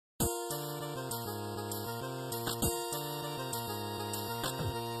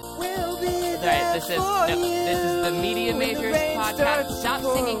Alright, this is the Media Majors podcast. Stop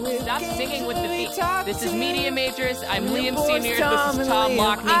singing with the feet. This is Media Majors. I'm Liam Senior. This is Tom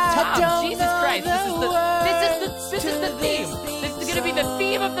Lockney. Tom, Jesus Christ, this is the theme. This is gonna be the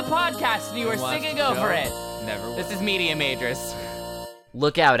theme of the podcast, and you are singing over it. Never. This is Media Majors.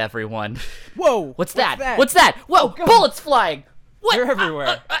 Look out, everyone. Whoa! What's that? What's that? Whoa! Bullets flying! What? They're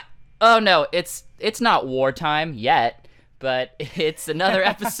everywhere. Oh no, it's not wartime yet. But it's another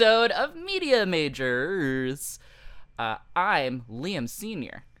episode of Media Majors. I'm Liam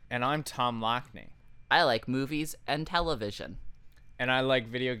Senior. And I'm Tom Lockney. I like movies and television. And I like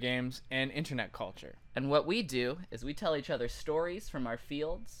video games and internet culture. And what we do is we tell each other stories from our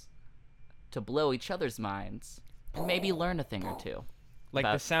fields to blow each other's minds and maybe learn a thing or two. Like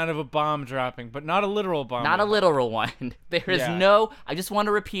the sound of a bomb dropping, but not a literal bomb. Not a literal one. There is I just want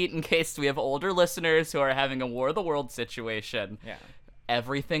to repeat in case we have older listeners who are having a War of the World situation. Yeah.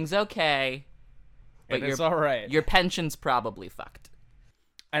 Everything's okay. But it's all right. Your pension's probably fucked.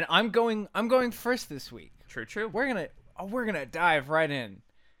 And I'm going first this week. True. We're gonna dive right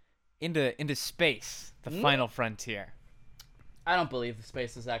into space, the final frontier. I don't believe the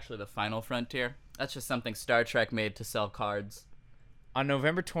space is actually the final frontier. That's just something Star Trek made to sell cards. On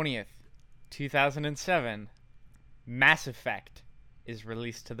November 20th, 2007, Mass Effect is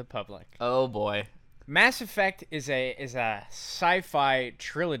released to the public. Oh boy. Mass Effect is a sci-fi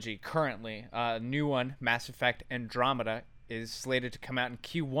trilogy currently. New one, Mass Effect Andromeda, is slated to come out in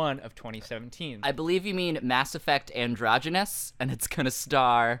Q1 of 2017. I believe you mean Mass Effect Androgynous, and it's gonna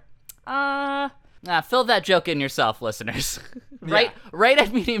star... fill that joke in yourself, listeners. Right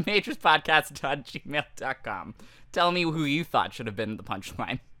at mediamagespodcast.gmail.com. Tell me who you thought should have been the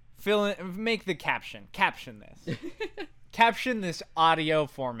punchline. Make the caption. Caption this. Caption this audio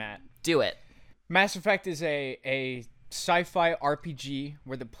format. Do it. Mass Effect is a sci-fi RPG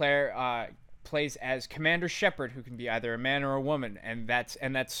where the player plays as Commander Shepard, who can be either a man or a woman, and that's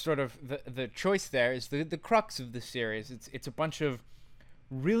sort of the choice there is the crux of the series. It's a bunch of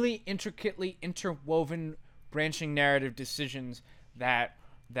really intricately interwoven branching narrative decisions that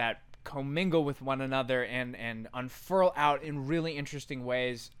commingle with one another and unfurl out in really interesting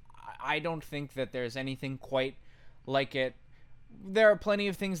ways. I don't think that there's anything quite like it. There are plenty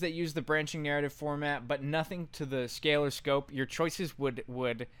of things that use the branching narrative format, but nothing to the scale or scope. Your choices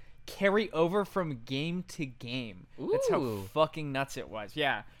would carry over from game to game. Ooh. That's how fucking nuts it was.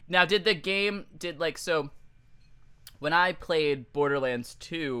 Yeah. Now, so when I played Borderlands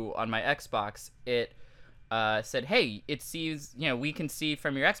 2 on my Xbox, it said, hey, it sees, we can see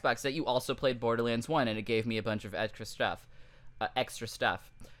from your Xbox that you also played Borderlands 1, and it gave me a bunch of extra stuff.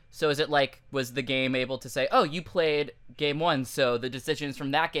 So is it was the game able to say, oh, you played game 1, so the decisions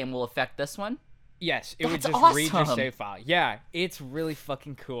from that game will affect this one? Yes, it would just awesome. Read your save file. Yeah, it's really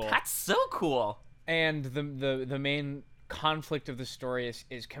fucking cool. That's so cool. And the main conflict of the story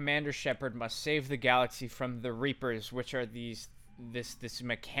is Commander Shepard must save the galaxy from the Reapers, which are this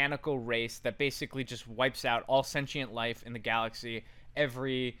mechanical race that basically just wipes out all sentient life in the galaxy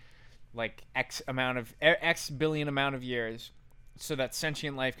every X billion amount of years, so that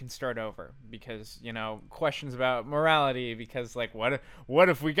sentient life can start over. Because questions about morality. Because what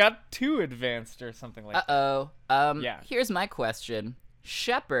if we got too advanced or something like that? Yeah. Here's my question: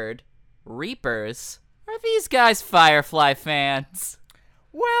 Shepard, Reapers, are these guys Firefly fans?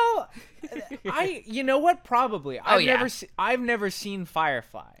 Well, you know what? Probably. I've never seen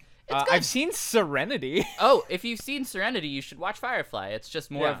Firefly. I've seen Serenity. Oh, if you've seen Serenity, you should watch Firefly. It's just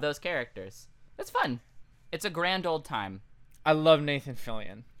more of those characters. It's fun. It's a grand old time. I love Nathan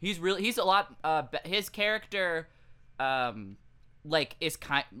Fillion. He's a lot. His character,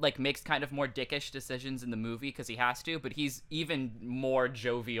 makes kind of more dickish decisions in the movie because he has to, but he's even more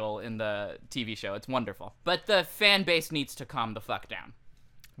jovial in the TV show. It's wonderful. But the fan base needs to calm the fuck down.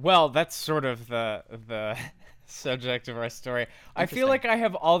 Well, that's sort of the subject of our story. I feel like I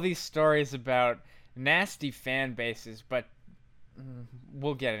have all these stories about nasty fan bases, but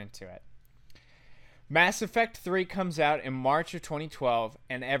we'll get into it. Mass Effect 3 comes out in March of 2012,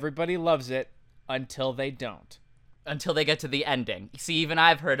 and everybody loves it until they don't. Until they get to the ending. See, even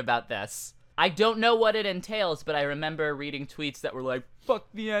I've heard about this. I don't know what it entails, but I remember reading tweets that were like, fuck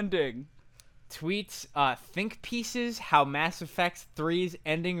the ending. Tweets, think pieces, how Mass Effect 3's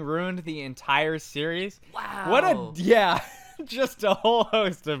ending ruined the entire series. Wow. Just a whole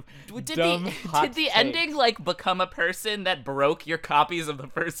host of dumb hot Did the takes. ending, become a person that broke your copies of the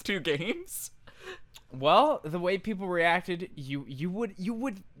first two games? Well, the way people reacted, you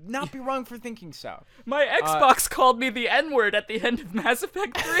would not be wrong for thinking so. My Xbox called me the N-word at the end of Mass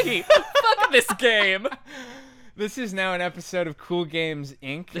Effect 3. Fuck this game. This is now an episode of Cool Games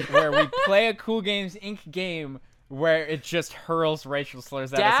Inc. where we play a Cool Games Inc. game where it just hurls racial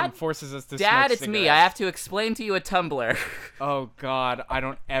slurs at us and forces us to smoke Dad, it's cigarettes. me. I have to explain to you a Tumblr. Oh, God. I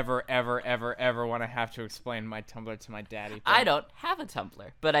don't ever want to have to explain my Tumblr to my daddy. I don't have a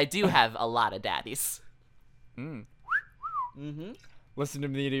Tumblr, but I do have a lot of daddies. Listen to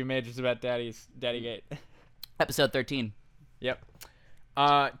Media Majors about Daddygate. Episode 13. Yep.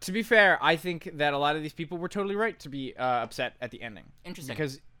 To be fair, I think that a lot of these people were totally right to be upset at the ending. Interesting.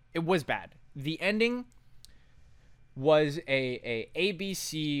 Because it was bad. The ending was a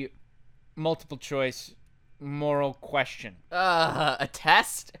ABC multiple choice moral question. A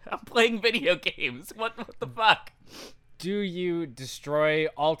test? I'm playing video games. What the fuck? Do you destroy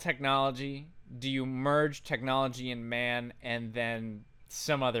all technology? Do you merge technology and man, and then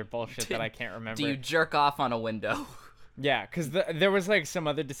some other bullshit that I can't remember? Do you jerk off on a window? Yeah, because there was like some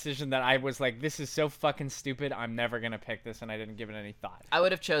other decision that I was like, this is so fucking stupid, I'm never gonna pick this, and I didn't give it any thought. I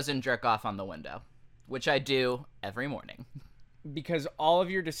would have chosen jerk off on the window, which I do every morning. Because all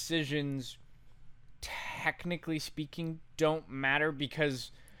of your decisions, technically speaking, don't matter,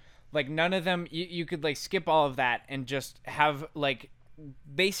 because like none of them, you could like skip all of that and just have like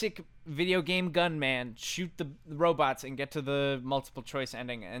basic video game gunman shoot the robots and get to the multiple choice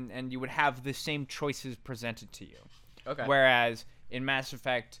ending, and you would have the same choices presented to you. Okay. Whereas in Mass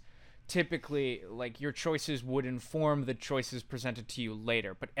Effect, typically like your choices would inform the choices presented to you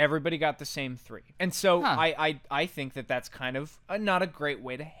later, but everybody got the same 3. And so I think that that's kind of not a great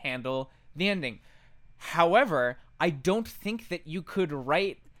way to handle the ending. However, I don't think that you could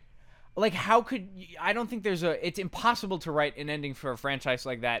write like I don't think it's impossible to write an ending for a franchise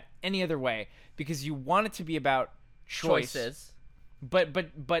like that any other way, because you want it to be about choices. But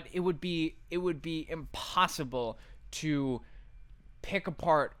it would be impossible to pick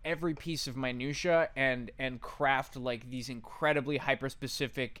apart every piece of minutia and craft like these incredibly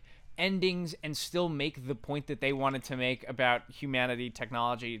hyper-specific endings and still make the point that they wanted to make about humanity,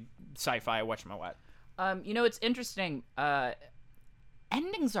 technology, sci-fi, whatchamawhat. It's interesting.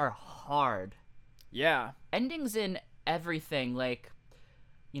 Endings are hard. Yeah. Endings in everything, like,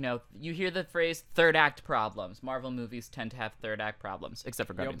 you hear the phrase third act problems. Marvel movies tend to have third act problems, except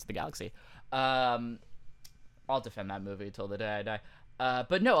for Guardians of the Galaxy. I'll defend that movie till the day I die.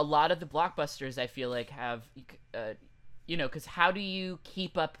 But no, a lot of the blockbusters I feel like have, because how do you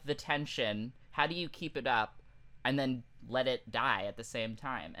keep up the tension? How do you keep it up and then let it die at the same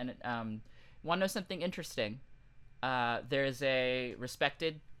time? And want to know something interesting? There's a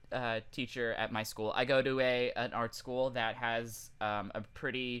respected teacher at my school. I go to an art school that has a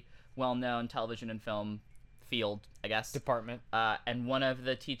pretty well-known television and film field, I guess, department. And one of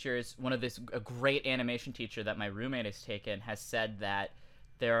a great animation teacher that my roommate has taken has said that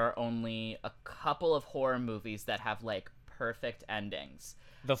there are only a couple of horror movies that have like perfect endings.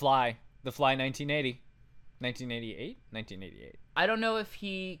 The Fly 1980, 1988, 1988. I don't know if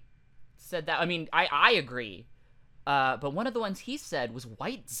he said that. I mean, I agree. But one of the ones he said was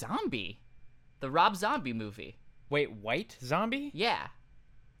White Zombie, the Rob Zombie movie. Wait, White Zombie? Yeah.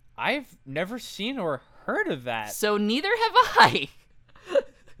 I've never seen or heard of that. So neither have I.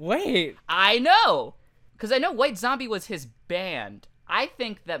 Wait. I know. Because I know White Zombie was his band. I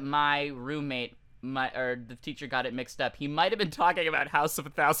think that my roommate, the teacher got it mixed up. He might have been talking about House of a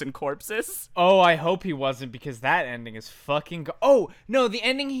Thousand Corpses. Oh, I hope he wasn't, because that ending is fucking... Oh, no, the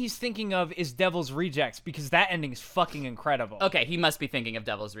ending he's thinking of is Devil's Rejects, because that ending is fucking incredible. Okay, he must be thinking of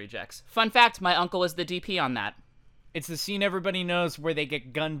Devil's Rejects. Fun fact, my uncle was the DP on that. It's the scene everybody knows where they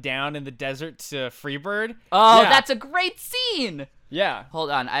get gunned down in the desert to Freebird. Oh, yeah. That's a great scene! Yeah.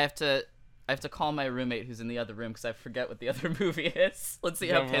 Hold on, I have to call my roommate who's in the other room because I forget what the other movie is. Let's see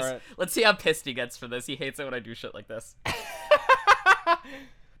how pissed he gets for this. He hates it when I do shit like this.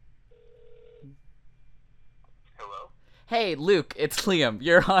 Hello? Hey, Luke, it's Liam.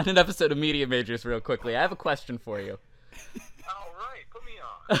 You're on an episode of Media Majors real quickly. I have a question for you. All right, put me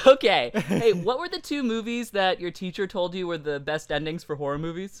on. Okay. Hey, what were the 2 movies that your teacher told you were the best endings for horror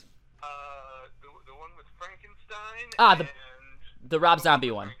movies? The one with Frankenstein. The Rob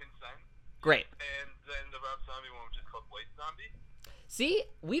Zombie one. Great. And then the Rob Zombie one, which is called White Zombie. See,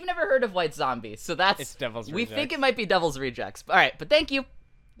 we've never heard of White Zombie, so it's Devil's Rejects. We think it might be Devil's Rejects. All right, but thank you.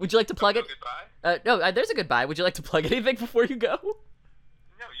 Would you like to plug it? Goodbye. No, there's a goodbye. Would you like to plug anything before you go?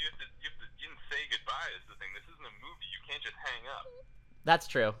 No, you didn't say goodbye. Is the thing. This isn't a movie. You can't just hang up. That's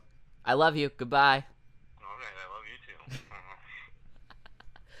true. I love you. Goodbye. All right, I love you too.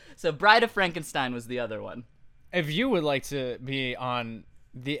 So, Bride of Frankenstein was the other one. If you would like to be on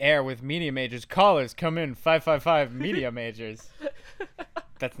the air with Media Majors, callers come in 555 Media Majors.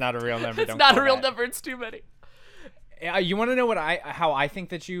 That's not a real number. It's not a real number. It's too many. You want to know how I think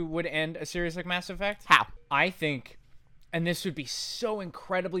that you would end a series like Mass Effect? How? I think, and this would be so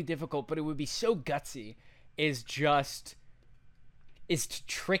incredibly difficult, but it would be so gutsy, is to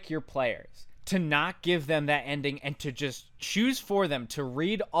trick your players, to not give them that ending, and to just choose for them, to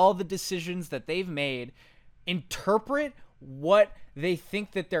read all the decisions that they've made, interpret what they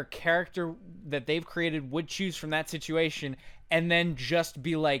think that their character that they've created would choose from that situation, and then just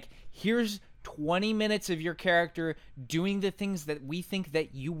be like, here's 20 minutes of your character doing the things that we think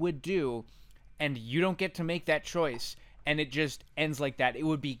that you would do, and you don't get to make that choice. And it just ends like that. It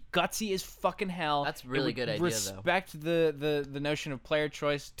would be gutsy as fucking hell. That's a really good idea, though. Respect the notion of player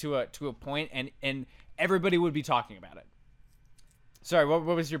choice to a point, and everybody would be talking about it. Sorry, what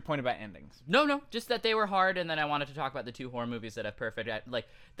was your point about endings? No, just that they were hard, and then I wanted to talk about the 2 horror movies that have perfect. Like,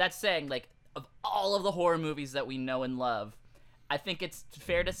 that's saying, like, of all of the horror movies that we know and love, I think it's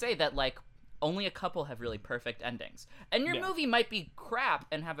fair to say that, like, only a couple have really perfect endings. And your movie might be crap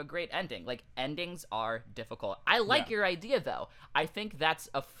and have a great ending. Like, endings are difficult. I like your idea, though. I think that's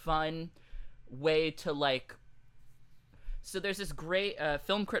a fun way to, like... So there's this great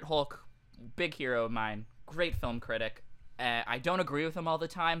Film Crit Hulk, big hero of mine, great film critic. I don't agree with him all the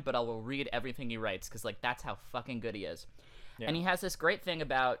time, but I will read everything he writes, because, like, that's how fucking good he is. Yeah. And he has this great thing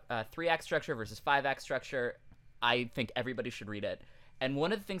about 3-act structure versus 5-act structure. I think everybody should read it. And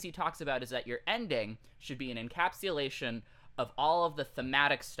one of the things he talks about is that your ending should be an encapsulation of all of the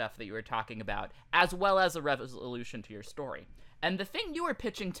thematic stuff that you were talking about, as well as a resolution to your story. And the thing you were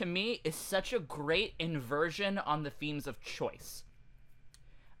pitching to me is such a great inversion on the themes of choice.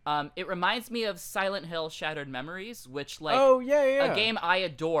 It reminds me of Silent Hill Shattered Memories, which, like, a game I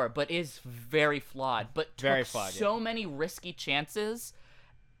adore, but is very flawed, but took so many risky chances,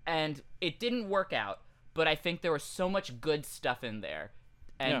 and it didn't work out. But I think there was so much good stuff in there.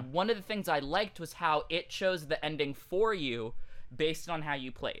 And one of the things I liked was how it chose the ending for you based on how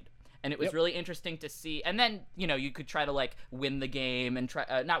you played. And it was really interesting to see. And then, you know, you could try to, like, win the game and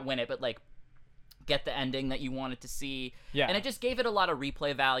try, not win it, but, like, get the ending that you wanted to see. Yeah. And it just gave it a lot of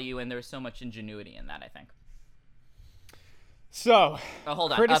replay value, and there was so much ingenuity in that, I think. So,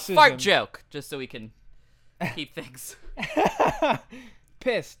 hold on. A fart joke, just so we can keep things.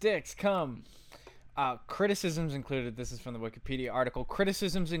 Piss, dicks, cum. Criticisms included, this is from the Wikipedia article,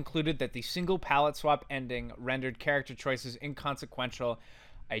 criticisms included that the single palette swap ending rendered character choices inconsequential,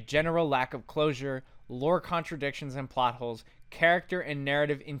 a general lack of closure, lore contradictions and plot holes, character and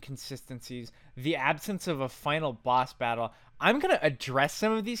narrative inconsistencies, the absence of a final boss battle. I'm going to address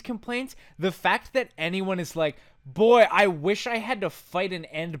some of these complaints. The fact that anyone is like, boy, I wish I had to fight an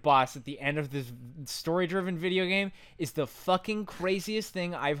end boss at the end of this story-driven video game is the fucking craziest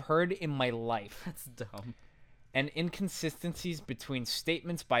thing I've heard in my life. That's dumb. And inconsistencies between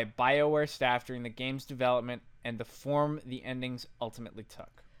statements by BioWare staff during the game's development and the form the endings ultimately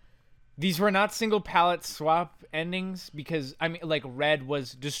took. These were not single palette swap endings because, I mean, like, red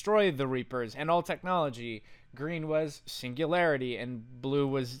was destroy the Reapers and all technology. Green was singularity, and blue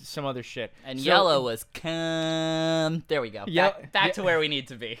was some other shit. And yellow was come. There we go. Back to where we need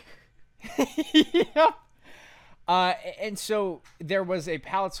to be. Yep. And so there was a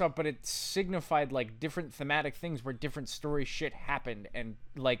palette swap, but it signified, like, different thematic things where different story shit happened. And,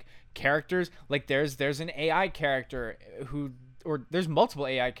 like, characters, like, there's an AI character or there's multiple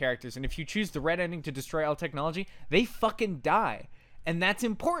AI characters, and if you choose the red ending to destroy all technology, they fucking die. And that's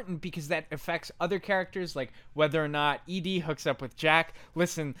important because that affects other characters, like whether or not ED hooks up with Jack.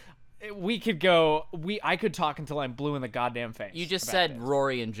 Listen, I could talk until I'm blue in the goddamn face. You just said this.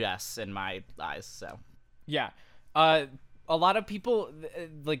 Rory and Jess in my eyes, so. Yeah. A lot of people,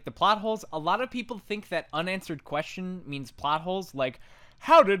 like the plot holes, a lot of people think that unanswered question means plot holes, like,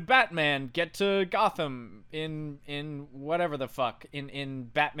 how did Batman get to Gotham in whatever the fuck, in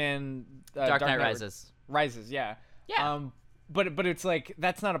Batman... Dark Knight Rises. Rises, yeah. Yeah. But it's like,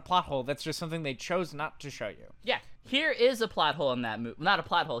 that's not a plot hole. That's just something they chose not to show you. Yeah. Here is a plot hole in that movie. Not a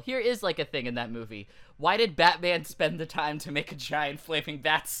plot hole. Here is, like, a thing in that movie. Why did Batman spend the time to make a giant flaming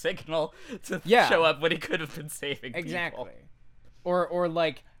bat signal to show up when he could have been saving exactly. people? Or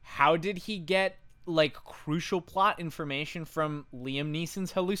like, how did he get, like, crucial plot information from Liam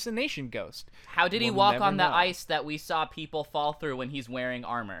Neeson's hallucination ghost? How did he walk on the ice that we saw people fall through when he's wearing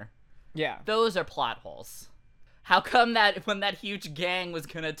armor? Yeah. Those are plot holes. How come that when that huge gang was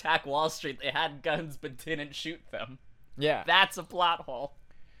going to attack Wall Street, they had guns but didn't shoot them? Yeah. That's a plot hole.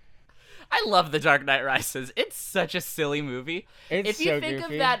 I love The Dark Knight Rises. It's such a silly movie. If you think of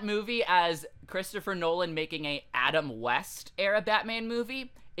that movie as Christopher Nolan making a Adam West era Batman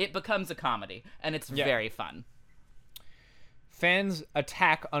movie, it becomes a comedy, and it's very fun. Fans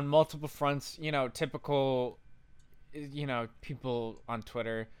attack on multiple fronts, typical people on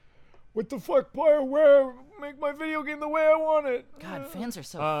Twitter, what the fuck, BioWare, make my video game the way I want it. God, fans are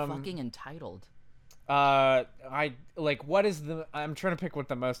so fucking entitled. I'm trying to pick what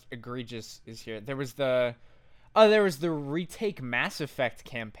the most egregious is here. There was the Retake Mass Effect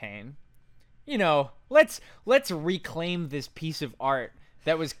campaign. Let's reclaim this piece of art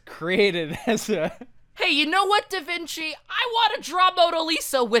that was created as a... Hey, you know what, Da Vinci? I want to draw Mona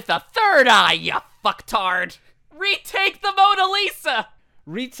Lisa with a third eye, you fucktard! Retake the Mona Lisa!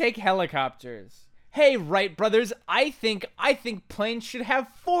 Retake helicopters. Hey, Wright brothers, I think planes should have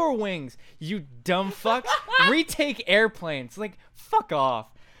 4 wings, you dumb fucks. Retake airplanes. Like, fuck off.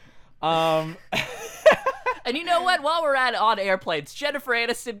 And you know what? While we're on airplanes, Jennifer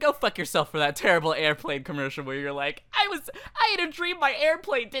Aniston, go fuck yourself for that terrible airplane commercial where you're like, I had a dream my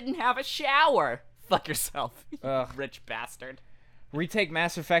airplane didn't have a shower. Fuck yourself, you rich bastard. Retake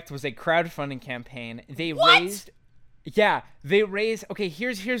Mass Effect was a crowdfunding campaign. They What? raised. Okay,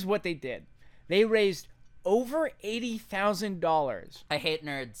 here's what they did. They raised over $80,000 I hate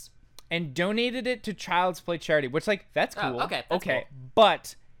nerds. and donated it to Child's Play charity, which that's cool. Oh, okay, that's cool.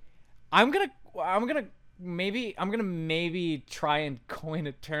 But I'm gonna maybe try and coin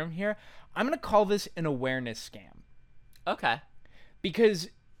a term here. I'm gonna call this an awareness scam. Okay. Because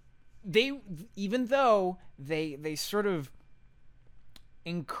even though they sort of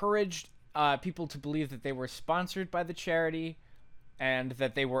encouraged people to believe that they were sponsored by the charity and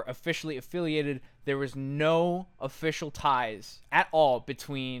that they were officially affiliated, there was no official ties at all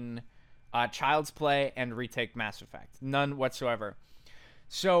between Child's Play and Retake Mass Effect. None whatsoever.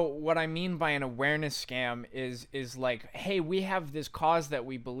 So what I mean by an awareness scam is like, hey, we have this cause that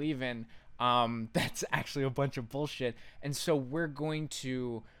we believe in that's actually a bunch of bullshit, and so we're going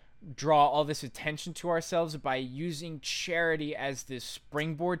to draw all this attention to ourselves by using charity as this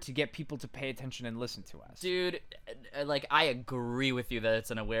springboard to get people to pay attention and listen to us. Dude, I agree with you that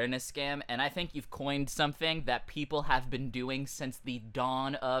it's an awareness scam, and I think you've coined something that people have been doing since the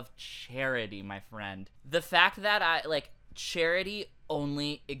dawn of charity, my friend. The fact that charity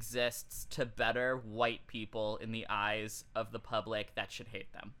only exists to better white people in the eyes of the public that should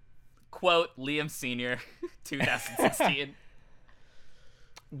hate them. Quote, Liam Sr., 2016.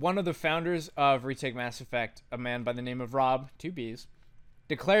 One of the founders of Retake Mass Effect, a man by the name of Rob, 2Bs,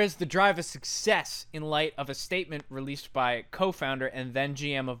 declares the drive a success in light of a statement released by co-founder and then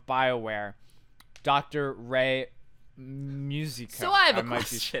GM of BioWare, Dr. Ray Musica. So I have a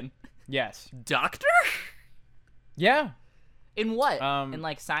question. Yes. Doctor? Yeah. In what?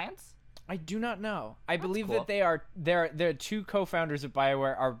 In science? I do not know. I believe cool. that their 2 co-founders of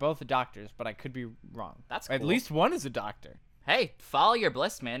BioWare are both doctors, but I could be wrong. That's cool. At least one is a doctor. Hey, follow your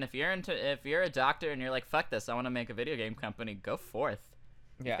bliss, man. If you're a doctor and you're like, fuck this, I want to make a video game company, go forth.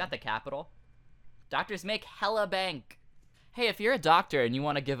 Yeah. You've got the capital. Doctors make hella bank. Hey, if you're a doctor and you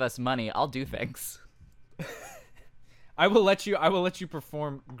want to give us money, I'll do things. I will let you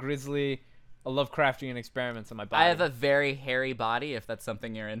perform grisly, Lovecraftian experiments on my body. I have a very hairy body, if that's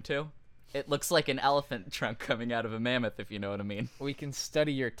something you're into. It looks like an elephant trunk coming out of a mammoth, if you know what I mean. We can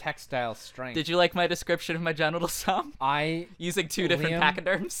study your textile strength. Did you like my description of my genitals, Tom? Using 2 different Liam,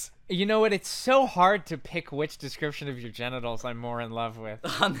 pachyderms? You know what? It's so hard to pick which description of your genitals I'm more in love with.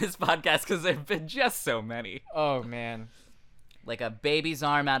 On this podcast, because there have been just so many. Oh, man. Like a baby's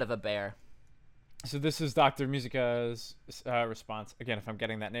arm out of a bear. So this is Dr. Musica's response. Again, if I'm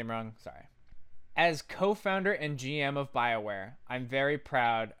getting that name wrong, sorry. As co-founder and GM of BioWare, I'm very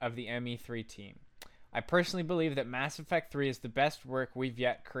proud of the ME3 team. I personally believe that Mass Effect 3 is the best work we've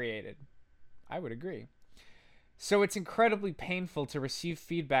yet created. I would agree. So it's incredibly painful to receive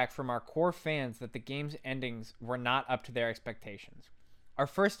feedback from our core fans that the game's endings were not up to their expectations. Our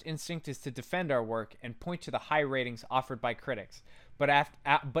first instinct is to defend our work and point to the high ratings offered by critics, but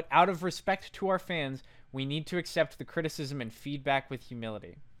out of respect to our fans, we need to accept the criticism and feedback with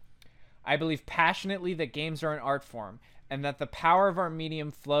humility. I believe passionately that games are an art form, and that the power of our medium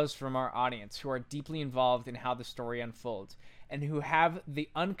flows from our audience, who are deeply involved in how the story unfolds, and who have the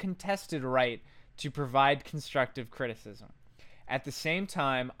uncontested right to provide constructive criticism. At the same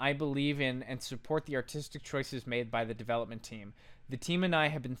time, I believe in and support the artistic choices made by the development team. The team and I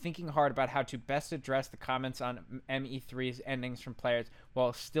have been thinking hard about how to best address the comments on ME3's endings from players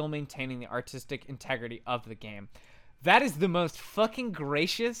while still maintaining the artistic integrity of the game. That is the most fucking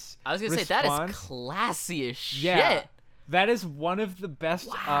gracious I was going to say, that is classy as shit. Yeah, that is one of the best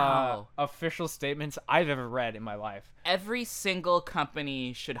Wow. Official statements I've ever read in my life. Every single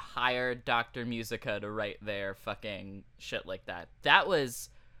company should hire Dr. Musica to write their fucking shit like that. That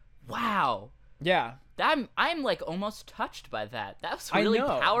was, wow. Yeah. I'm like almost touched by that. That was a really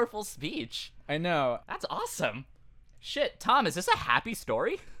powerful speech. I know. That's awesome. Shit, Tom, is this a happy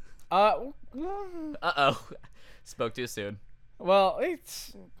story? Uh-oh. Spoke too soon. Well,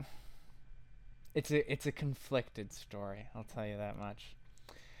 it's a conflicted story, I'll tell you that much.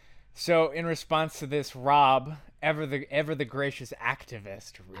 So, in response to this, Rob, ever the gracious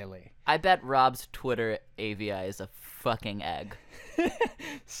activist, really, I bet Rob's Twitter AVI is a fucking egg.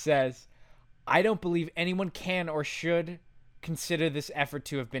 says, I don't believe anyone can or should consider this effort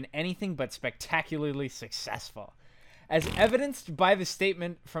to have been anything but spectacularly successful. As evidenced by the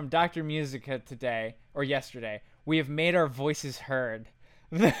statement from Dr. Musica today, or yesterday, we have made our voices heard.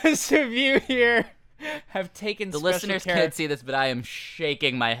 Those of you here have taken The special listeners care. can't see this, but I am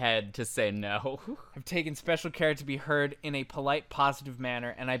shaking my head to say no. Have taken special care to be heard in a polite, positive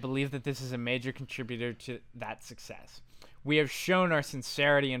manner, and I believe that this is a major contributor to that success. We have shown our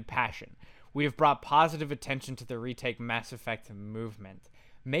sincerity and passion. We have brought positive attention to the Retake Mass Effect movement.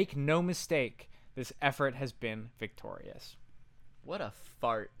 Make no mistake, this effort has been victorious. What a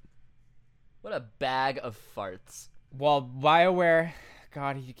fart. What a bag of farts. While BioWare...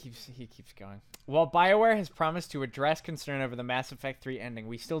 God, he keeps going. While BioWare has promised to address concern over the Mass Effect 3 ending,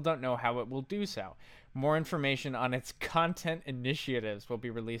 we still don't know how it will do so. More information on its content initiatives will be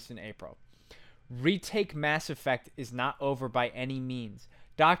released in April. Retake Mass Effect is not over by any means.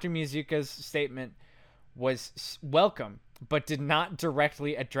 Dr. Musica's statement was welcome, but did not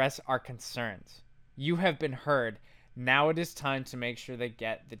directly address our concerns. You have been heard. Now it is time to make sure they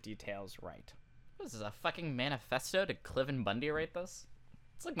get the details right. What is this, a fucking manifesto? Did Cliven Bundy write this?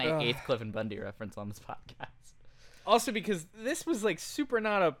 It's like my 8th Cliven Bundy reference on this podcast. Also because this was like super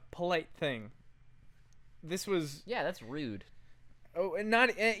not a polite thing. This was... Yeah, that's rude. Oh, and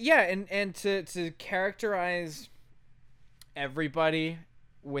not... yeah, and to characterize everybody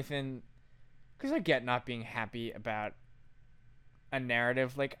within... Because I get not being happy about a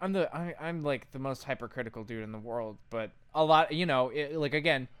narrative. Like, I'm like the most hypercritical dude in the world, but a lot, you know, like,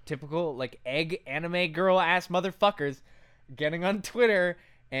 again, typical, like, egg anime girl ass motherfuckers getting on Twitter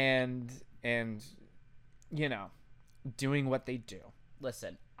and you know, doing what they do.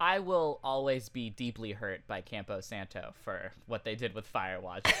 Listen, I will always be deeply hurt by Campo Santo for what they did with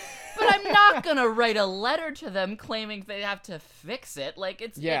Firewatch. But I'm not gonna write a letter to them claiming they have to fix it. Like,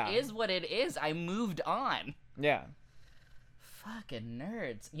 it is what it is. I moved on. Yeah. Fucking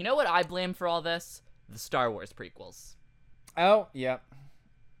nerds. You know what I blame for all this? The Star Wars prequels. Oh, yeah.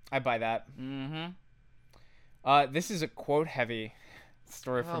 I buy that. Mm-hmm. This is a quote-heavy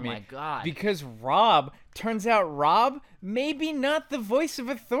story for me. Oh my god. Because turns out Rob may be not the voice of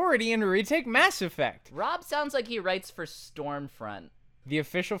authority in Retake Mass Effect. Rob sounds like he writes for Stormfront. The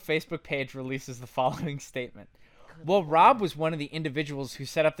official Facebook page releases the following statement. While Rob was one of the individuals who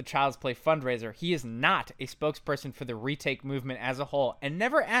set up the Child's Play fundraiser, he is not a spokesperson for the Retake movement as a whole and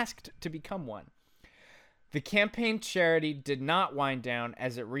never asked to become one. The campaign charity did not wind down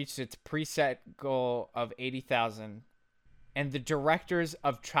as it reached its preset goal of 80,000, and the directors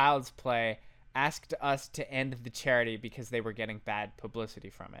of Child's Play asked us to end the charity because they were getting bad publicity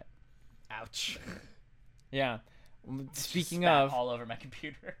from it. Ouch. Yeah. Speaking Spat of, all over my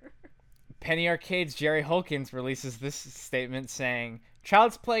computer. Penny Arcade's Jerry Holkins releases this statement saying,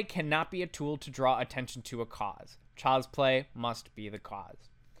 Child's Play cannot be a tool to draw attention to a cause. Child's Play must be the cause.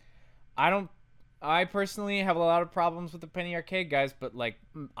 I personally have a lot of problems with the Penny Arcade guys, but like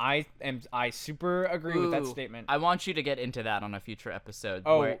I super agree with that statement. I want you to get into that on a future episode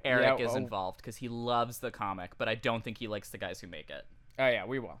where Eric is involved because he loves the comic, but I don't think he likes the guys who make it. Oh yeah,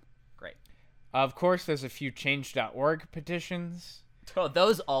 we will. Great. Of course, there's a few change.org petitions. Oh,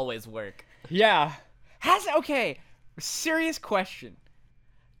 those always work. Yeah. Okay, serious question.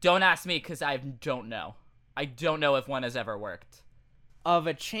 Don't ask me because I don't know. I don't know if one has ever worked. Of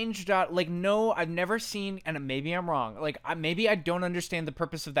a no, I've never seen, and maybe I'm wrong. Like, maybe I don't understand the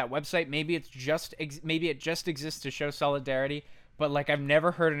purpose of that website. Maybe it just exists to show solidarity. But like, I've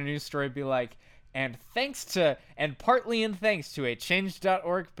never heard a news story be like, and partly in thanks to a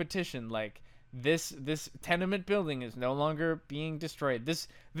change.org petition, like this tenement building is no longer being destroyed. This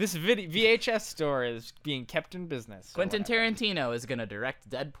VHS store is being kept in business. Quentin Tarantino is gonna direct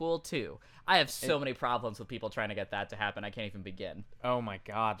Deadpool 2. I have so many problems with people trying to get that to happen. I can't even begin. Oh my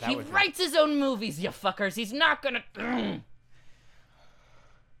god, he writes his own movies, you fuckers. He's not gonna.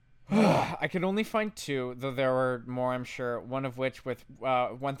 I could only find 2, though there were more, I'm sure. One of which with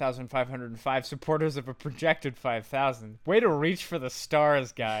 1,505 supporters of a projected 5,000. Way to reach for the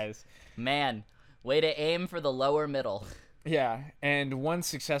stars, guys. Man, way to aim for the lower middle. Yeah, and one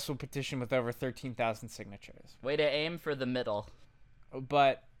successful petition with over 13,000 signatures. Way to aim for the middle.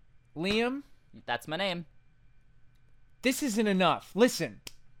 But, Liam? That's my name. This isn't enough. Listen,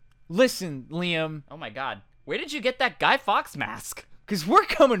 Liam. Oh my god. Where did you get that Guy Fawkes mask? Because we're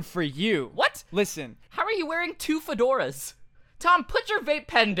coming for you. What? Listen. How are you wearing 2 fedoras? Tom, put your vape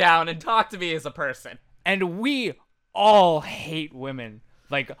pen down and talk to me as a person. And we all hate women.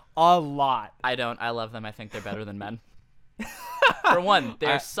 Like, a lot. I don't. I love them. I think they're better than men. For one,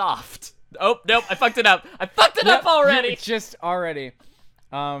 they're soft. Oh, nope. I fucked it up. Up already. Just already.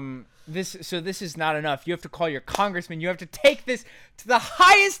 This is not enough. You have to call your congressman. You have to take this to the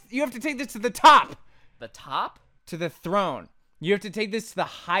highest. You have to take this to the top. The top? To the throne. You have to take this to the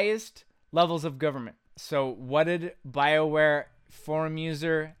highest levels of government. So what did BioWare forum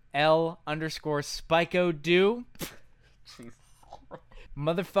user L_Spiko do?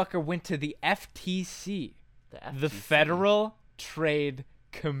 Motherfucker went to the FTC. The Federal Trade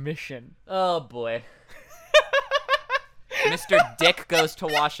Commission. Oh, boy. Mr. Dick goes to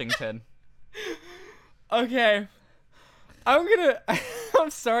Washington. Okay. I'm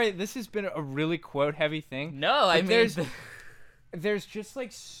sorry. This has been a really quote-heavy thing. No, I mean... There's just,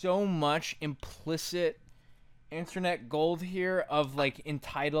 like, so much implicit internet gold here of, like,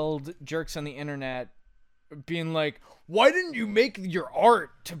 entitled jerks on the internet being like, why didn't you make your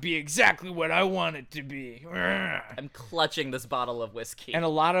art to be exactly what I want it to be? I'm clutching this bottle of whiskey. And a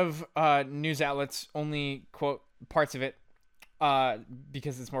lot of news outlets only quote parts of it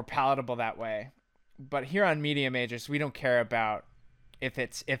because it's more palatable that way. But here on Media Majors, we don't care about if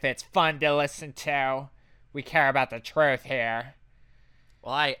it's fun to listen to. We care about the truth here.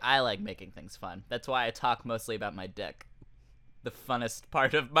 Well, I like making things fun. That's why I talk mostly about my dick. The funnest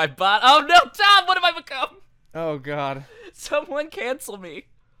part of my body. Oh no, Tom, what have I become? Oh God. Someone cancel me.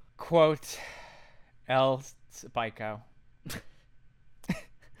 Quote, L_Spiko.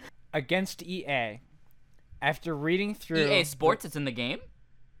 Against EA. After reading through... EA Sports, it's in the game?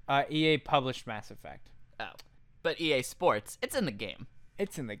 EA published Mass Effect. Oh. But EA Sports, it's in the game.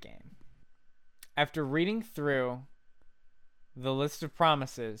 It's in the game. After reading through the list of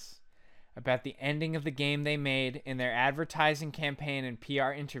promises about the ending of the game they made in their advertising campaign and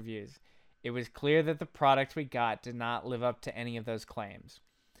PR interviews, it was clear that the product we got did not live up to any of those claims.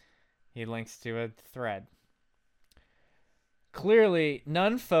 He links to a thread. Clearly,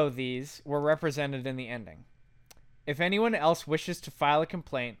 none of these were represented in the ending. If anyone else wishes to file a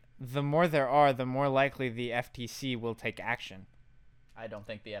complaint, the more there are, the more likely the FTC will take action. I don't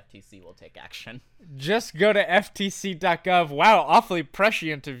think the FTC will take action. Just go to ftc.gov. Wow, awfully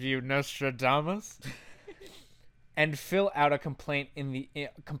prescient of you, Nostradamus. And fill out a complaint in the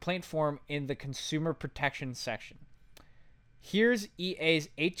complaint form in the consumer protection section. Here's EA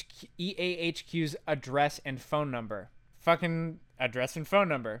HQ's address and phone number. Fucking address and phone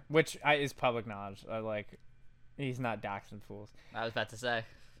number, which is public knowledge. He's not doxing fools. I was about to say.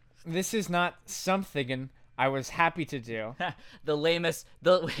 This is not something I was happy to do.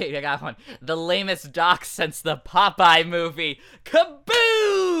 Wait, I got one. The lamest dox since the Popeye movie. Kaboom!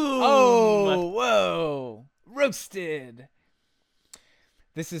 Oh, whoa. Roasted.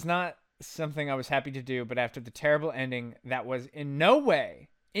 This is not something I was happy to do, but after the terrible ending, that was in no way,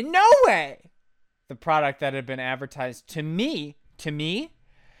 the product that had been advertised to me,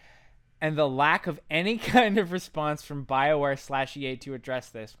 and the lack of any kind of response from BioWare/EA to address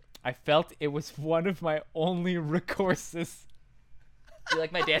this, I felt it was one of my only recourses. Do you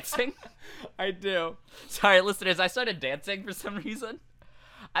like my dancing? I do. Sorry, listeners, I started dancing for some reason.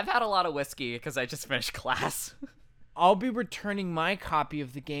 I've had a lot of whiskey because I just finished class. I'll be returning my copy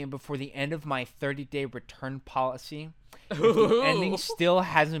of the game before the end of my 30-day return policy. If the ending still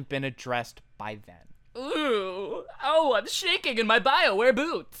hasn't been addressed by then. Ooh. Oh, I'm shaking in my BioWare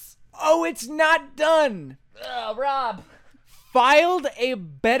boots. Oh, it's not done. Oh, Rob. Filed a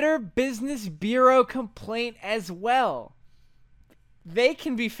Better Business Bureau complaint as well. They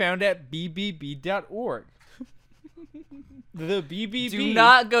can be found at bbb.org. The BBB. Do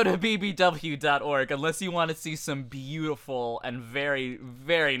not go to bbw.org unless you want to see some beautiful and very,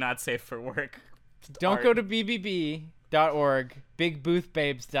 very not safe for work Don't art. go to bbb.org.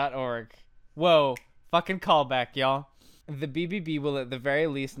 bigboothbabes.org. Whoa. Fucking callback, y'all. The BBB will at the very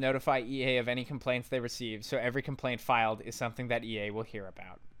least notify EA of any complaints they receive, so every complaint filed is something that EA will hear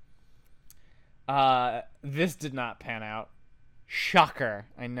about. This did not pan out. Shocker.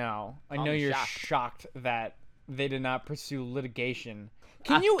 I know. I know you're shocked that they did not pursue litigation.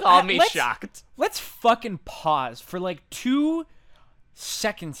 Can you call me shocked? Let's fucking pause for like 2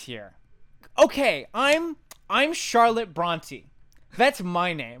 seconds here. Okay, I'm Charlotte Bronte. That's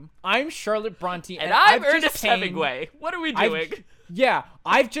my name. I'm Charlotte Bronte, and I'm Ernest Hemingway. What are we doing?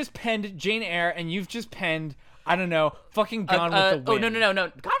 I've just penned Jane Eyre, and you've just penned, I don't know, fucking Gone with the Wind. Oh no!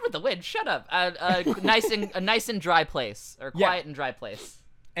 Gone with the Wind. Shut up. A nice and dry place, or quiet and dry place.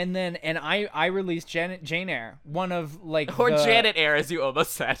 I released Jane Eyre, one of like Or Janet Eyre, as you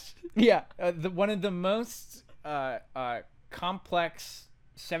almost said. Yeah, one of the most complex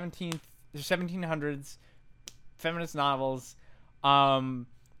 1700s feminist novels.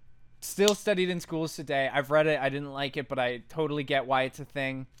 Still studied in schools today. I've read it. I didn't like it, but I totally get why it's a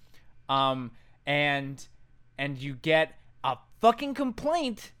thing. And you get a fucking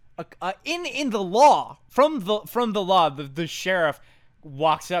complaint in the law from the law. The sheriff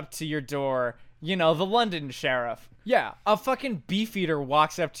walks up to your door. You know, the London sheriff. Yeah, a fucking beefeater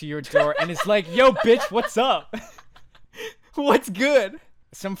walks up to your door and is like, "Yo, bitch, what's up? What's good?"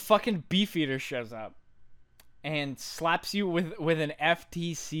 Some fucking beefeater shows up and slaps you with an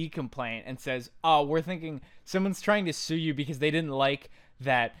FTC complaint and says, "Oh, we're thinking someone's trying to sue you because they didn't like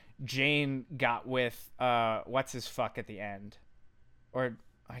that Jane got with what's his fuck at the end." Or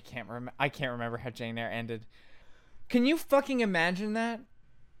I can't remember how Jane Eyre ended. Can you fucking imagine that?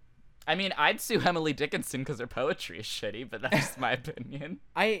 I mean, I'd sue Emily Dickinson because her poetry is shitty, but that's just my opinion.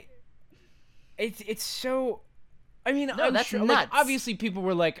 It's so. I mean, no, that's sure, nuts. like, obviously, people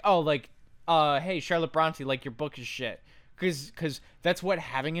were like, "Oh, like, hey, Charlotte Bronte, like, your book is shit," because that's what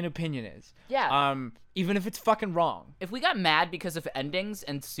having an opinion is. Yeah. Even if it's fucking wrong. If we got mad because of endings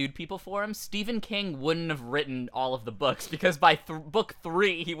and sued people for them, Stephen King wouldn't have written all of the books because by book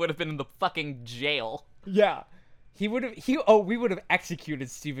 3 he would have been in the fucking jail. Yeah. We would have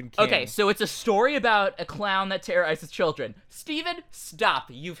executed Stephen King. Okay, so it's a story about a clown that terrorizes children. Steven, stop.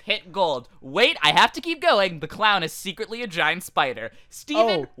 You've hit gold. Wait, I have to keep going. The clown is secretly a giant spider.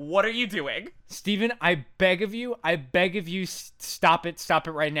 Steven, what are you doing? Steven, I beg of you, stop it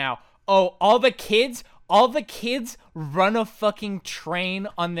right now. Oh, all the kids run a fucking train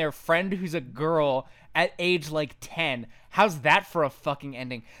on their friend who's a girl at age like 10. How's that for a fucking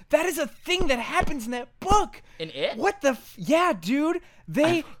ending? That is a thing that happens in that book. In it? What the yeah, dude.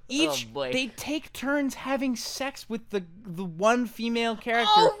 They they take turns having sex with the one female character.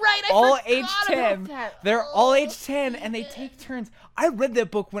 Oh, right, I all forgot age 10. about that. They're all age 10 and they take turns. I read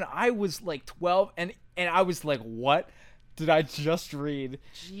that book when I was like 12 and I was like, "What did I just read?"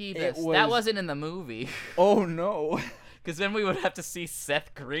 Jeebus, that wasn't in the movie. Oh no. Because then we would have to see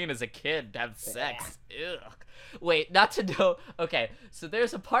Seth Green as a kid have sex. Ugh. Wait, not to know. Okay, so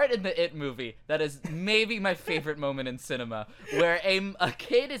there's a part in the It movie that is maybe my favorite moment in cinema, where a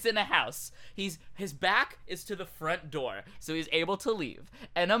kid is in a house. His back is to the front door, so he's able to leave,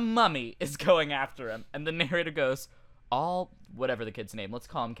 and a mummy is going after him. And the narrator goes, whatever the kid's name, let's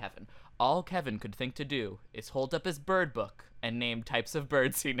call him Kevin. All Kevin could think to do is hold up his bird book and name types of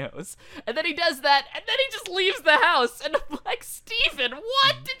birds he knows. And then he does that, and then he just leaves the house. And I'm like, Stephen,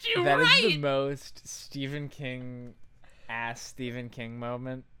 what did you write? That is the most Stephen King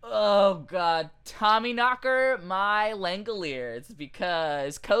moment. Oh, God. Tommy Knocker, my Langoliers,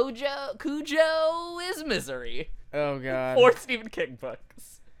 because Cujo is misery. Oh, God. 4 Stephen King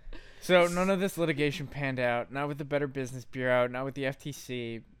books. So none of this litigation panned out, not with the Better Business Bureau, not with the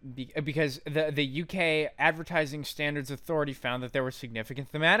FTC, because the UK Advertising Standards Authority found that there were significant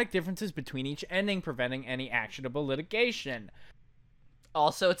thematic differences between each ending, preventing any actionable litigation.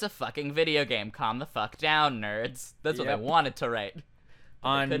 Also, it's a fucking video game. Calm the fuck down, nerds. That's what I wanted to write.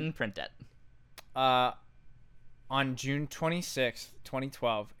 I couldn't print it. On June 26th,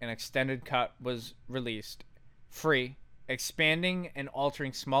 2012, an extended cut was released, free, expanding and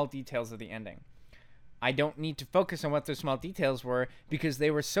altering small details of the ending. I don't need to focus on what those small details were because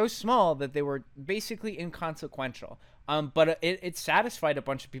they were so small that they were basically inconsequential. But it satisfied a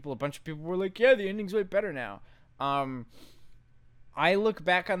bunch of people. A bunch of people were like, yeah, the ending's way better now. I look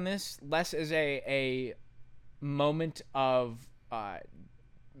back on this less as a moment of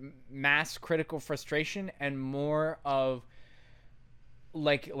mass critical frustration and more of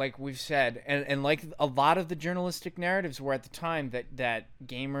like we've said, and like a lot of the journalistic narratives were at the time that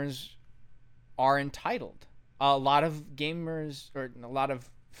gamers are entitled. A lot of gamers or a lot of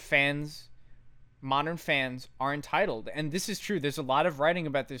fans, modern fans, are entitled, and this is true. There's a lot of writing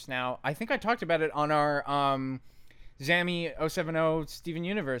about this now. I think I talked about it on our Zammy 070 Steven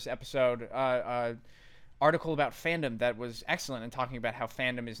Universe episode, article about fandom that was excellent and talking about how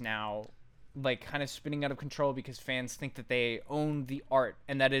fandom is now like kind of spinning out of control because fans think that they own the art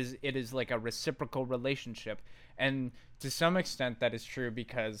and it is like a reciprocal relationship. And to some extent that is true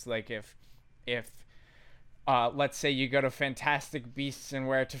because like if let's say you go to Fantastic Beasts and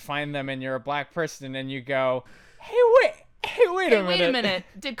Where to Find Them and you're a black person and you go, hey, wait a minute.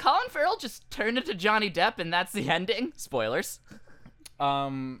 Did Colin Farrell just turn into Johnny Depp and that's the ending? Spoilers.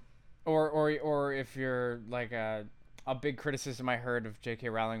 Or if you're like a big criticism I heard of J.K.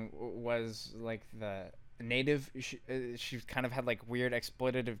 Rowling was like native. She kind of had like weird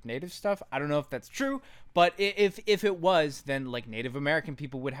exploitative native stuff. I don't know if that's true, but if it was, then like Native American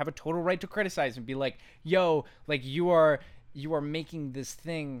people would have a total right to criticize and be like, "Yo, like you are making this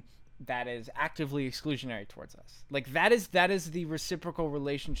thing that is actively exclusionary towards us." Like that is the reciprocal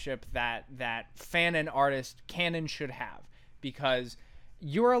relationship that fan and artist can and should have, because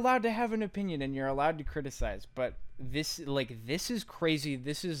you're allowed to have an opinion and you're allowed to criticize, but this is crazy.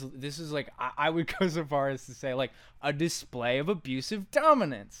 This is like I would go so far as to say like a display of abusive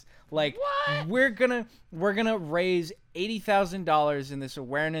dominance. Like What? we're gonna raise $80,000 in this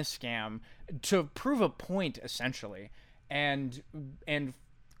awareness scam to prove a point essentially, and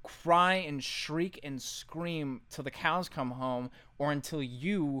cry and shriek and scream till the cows come home, or until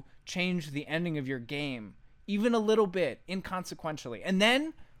you change the ending of your game even a little bit, inconsequentially. And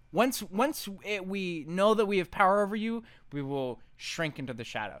then once we know that we have power over you, we will shrink into the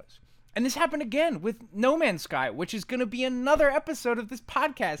shadows. And this happened again with No Man's Sky, which is going to be another episode of this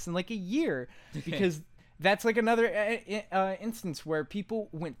podcast in like a year, because that's like another instance where people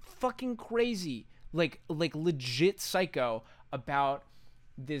went fucking crazy, like legit psycho about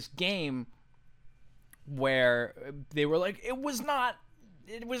this game, where they were like, it was not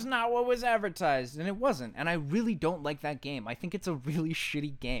what was advertised, and it wasn't. And I really don't like that game. I think it's a really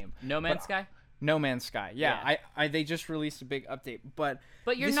shitty game. No Man's Sky? No Man's Sky. Yeah. Yeah. They just released a big update, but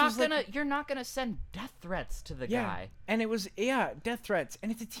you're not gonna send death threats to the guy. And it was death threats,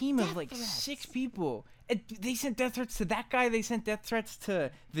 and it's a team of like 6 people. They sent death threats to that guy. They sent death threats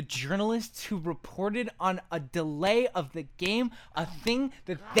to the journalists who reported on a delay of the game, a thing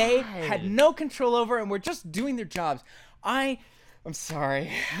that they had no control over and were just doing their jobs. I'm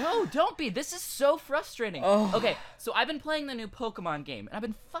sorry. No, don't be. This is so frustrating. Oh. Okay, so I've been playing the new Pokemon game, and I've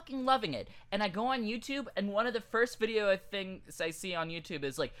been fucking loving it. And I go on YouTube, and one of the first video things I see on YouTube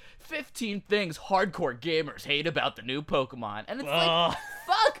is like 15 things hardcore gamers hate about the new Pokemon. And it's like,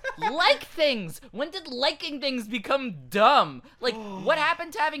 fuck, like things. When did liking things become dumb? Like, what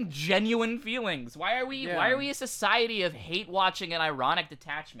happened to having genuine feelings? Why are we a society of hate watching and ironic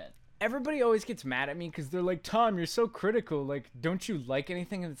detachment? Everybody always gets mad at me because they're like, Tom, you're so critical. Like, don't you like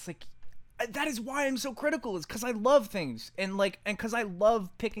anything? And it's like, that is why I'm so critical. Is because I love things and because I love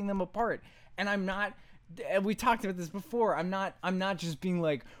picking them apart. And I'm not. We talked about this before. I'm not just being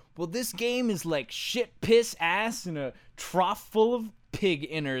like, well, this game is like shit, piss, ass, in a trough full of pig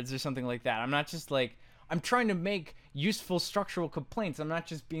innards or something like that. I'm not just like. I'm trying to make useful structural complaints. I'm not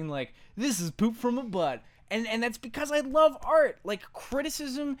just being like, this is poop from a butt. And that's because I love art. Like,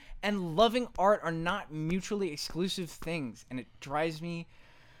 criticism and loving art are not mutually exclusive things, and it drives me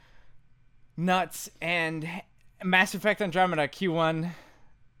nuts. And Mass Effect Andromeda Q1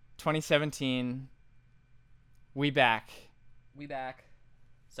 2017, we back.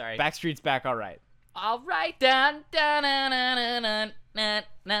 Sorry. Backstreet's back, all right. All right, dun, dun, dun, dun, dun, dun,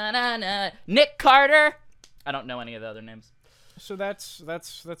 dun, dun, dun. Nick Carter. I don't know any of the other names. So that's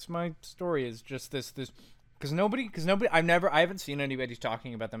my story, is just this because nobody I haven't seen anybody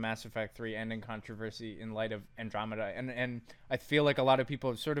talking about the Mass Effect 3 ending controversy in light of Andromeda, and I feel like a lot of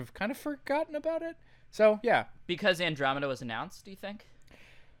people have sort of kind of forgotten about it. So yeah, because Andromeda was announced, do you think?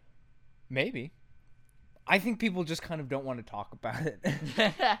 Maybe. I think people just kind of don't want to talk about it.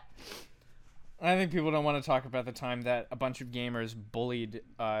 I think people don't want to talk about the time that a bunch of gamers bullied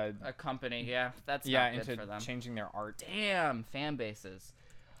a company. Yeah, that's not good into for them. Changing their art. Damn, fan bases.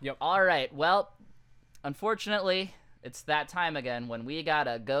 Yep. All right. Well, unfortunately, it's that time again when we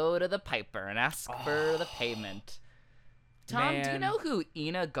gotta go to the Piper and ask for the payment. Tom, do you know who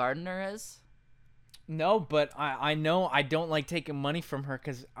Ina Gardner is? No, but I know I don't like taking money from her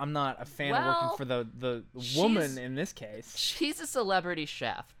because I'm not a fan of working for the woman in this case. She's a celebrity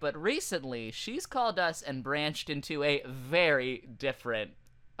chef, but recently she's called us and branched into a very different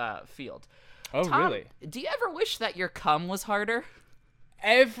field. Oh, Tom, really? Do you ever wish that your cum was harder?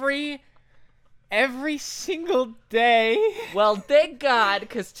 Every single day. Well, thank God,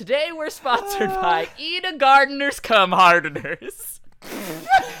 because today we're sponsored by Ina Gardner's Cum Hardeners.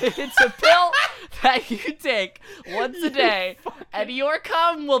 It's a pill that you take once a day, and your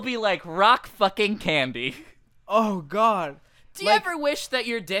cum will be like rock fucking candy. Oh, God. Do you ever wish that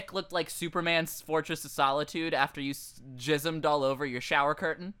your dick looked like Superman's Fortress of Solitude after you jismed all over your shower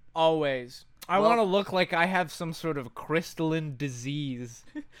curtain? Always. I want to look like I have some sort of crystalline disease.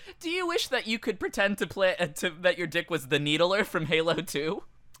 Do you wish that you could pretend that your dick was the Needler from Halo 2?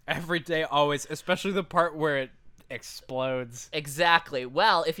 Every day, always, especially the part where it explodes. Exactly.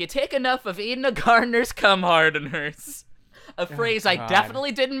 Well, if you take enough of Ina Gardner's cum hardeners, a phrase I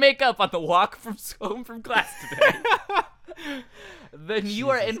definitely didn't make up on the walk home from class today. then you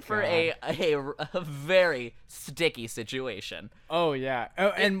are Jesus in for God. a very sticky situation. Oh yeah. Oh,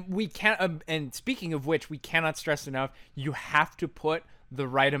 and we can't. And speaking of which, we cannot stress enough. You have to put the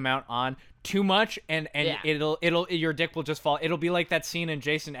right amount on. Too much, and Yeah. it'll your dick will just fall. It'll be like that scene in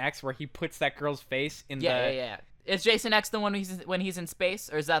Jason X where he puts that girl's face in Yeah. Is Jason X the one when he's in space,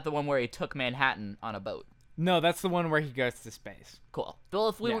 or is that the one where he took Manhattan on a boat? No, that's the one where he goes to space. Cool. Well,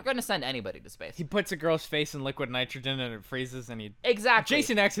 if we Yeah. were going to send anybody to space. He puts a girl's face in liquid nitrogen and it freezes, and he. Exactly.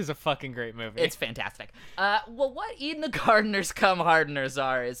 Jason X is a fucking great movie. It's fantastic. Well, what Eden the Gardener's Come Hardeners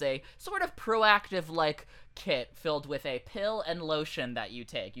are is a sort of proactive, like, kit filled with a pill and lotion that you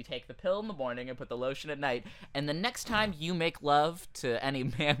take. You take the pill in the morning and put the lotion at night, and the next time you make love to any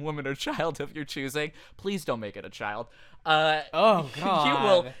man, woman, or child of your choosing, please don't make it a child. Oh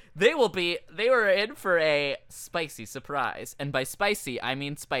God. They were in for a spicy surprise. And by spicy, I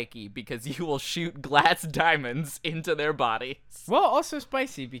mean spiky, because you will shoot glass diamonds into their bodies. Well, also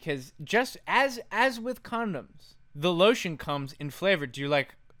spicy because just as with condoms, the lotion comes in flavor. Do you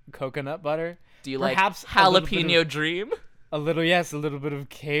like coconut butter? Do you Perhaps like jalapeno dream? A little bit of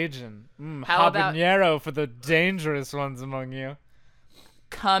Cajun. How about- Habanero for the dangerous ones among you.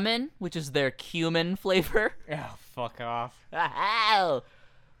 Cumin, which is their cumin flavor. Oh, fuck off. Oh,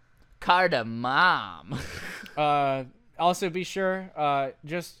 cardamom. Also be sure,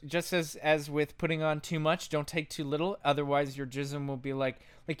 just as with putting on too much, don't take too little. Otherwise, your jism will be like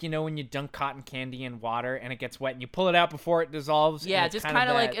when you dunk cotton candy in water and it gets wet and you pull it out before it dissolves. Yeah, and it's just kind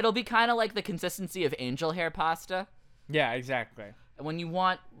of like it'll be kind of like the consistency of angel hair pasta. Yeah, exactly. When you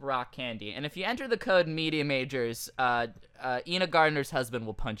want rock candy, and if you enter the code Media Majors, Ina Gardner's husband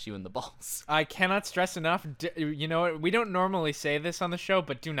will punch you in the balls. I cannot stress enough. You know what? We don't normally say this on the show,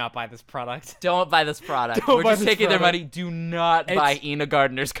 but do not buy this product. Don't buy this product. Don't We're buy just this taking their product. money. Do not buy Ina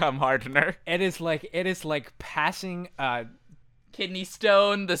Gardner's cum hardener. It is like passing. Kidney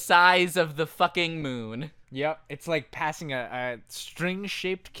stone the size of the fucking moon. Yep, it's like passing a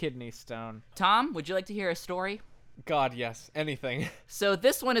string-shaped kidney stone. Tom, would you like to hear a story? God, yes. Anything. So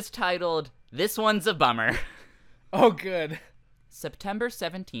this one is titled, This One's a Bummer. Oh, good. September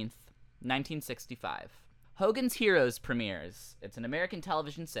 17th, 1965. Hogan's Heroes premieres. It's an American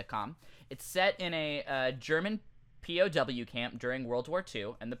television sitcom. It's set in a German POW camp during World War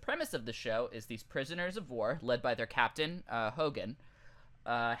II, and the premise of the show is these prisoners of war, led by their captain, Hogan,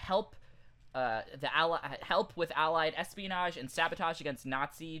 help with Allied espionage and sabotage against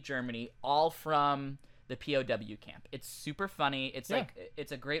Nazi Germany, all from the POW camp. It's super funny. It's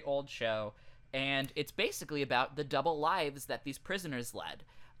a great old show, and it's basically about the double lives that these prisoners led.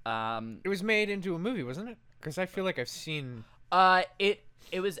 It was made into a movie, wasn't it? Because I feel like I've seen.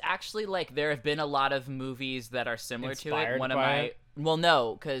 It was actually like there have been a lot of movies that are similar to it. Inspired by it? Well,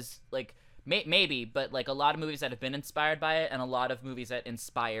 no, because like maybe, but like a lot of movies that have been inspired by it, and a lot of movies that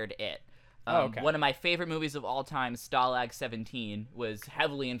inspired it. Okay. One of my favorite movies of all time, Stalag 17, was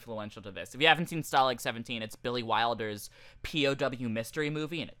heavily influential to this. If you haven't seen Stalag 17, it's Billy Wilder's POW mystery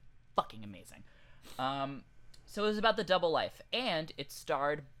movie, and it's fucking amazing. So it was about the double life, and it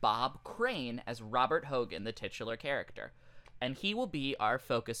starred Bob Crane as Robert Hogan, the titular character. And he will be our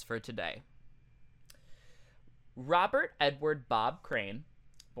focus for today. Robert Edward Bob Crane,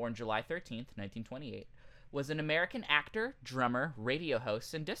 born July 13th, 1928, was an American actor, drummer, radio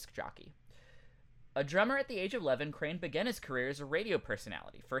host, and disc jockey. A drummer at the age of 11, Crane began his career as a radio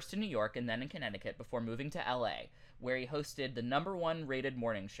personality, first in New York and then in Connecticut, before moving to LA, where he hosted the #1 rated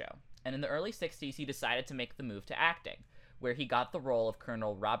morning show. And in the early 60s, he decided to make the move to acting, where he got the role of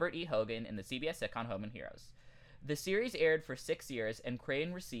Colonel Robert E. Hogan in the CBS sitcom Home and Heroes. The series aired for 6 years, and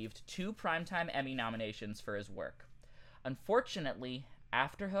Crane received 2 Primetime Emmy nominations for his work. Unfortunately,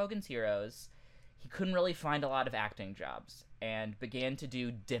 after Hogan's Heroes, he couldn't really find a lot of acting jobs, and began to do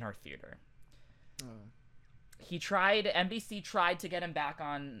dinner theater. NBC tried to get him back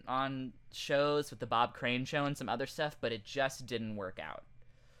on shows with the Bob Crane Show and some other stuff, but it just didn't work out.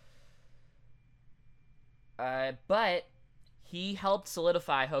 But he helped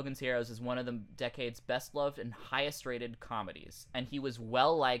solidify Hogan's Heroes as one of the decade's best-loved and highest-rated comedies, and he was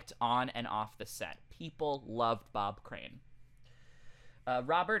well-liked on and off the set. People loved Bob Crane.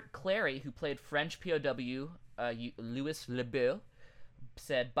 Robert Clary, who played French POW Louis Lebeau,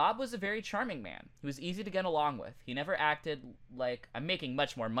 said, Bob was a very charming man. He was easy to get along with. He never acted like, I'm making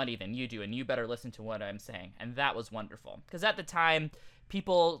much more money than you do, and you better listen to what I'm saying. And that was wonderful. Because at the time,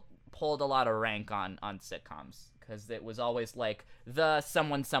 people pulled a lot of rank on sitcoms. Because it was always like the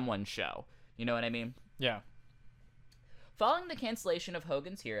someone show. You know what I mean? Yeah. Following the cancellation of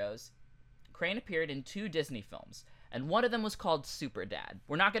Hogan's Heroes, Crane appeared in 2 Disney films. And one of them was called Super Dad.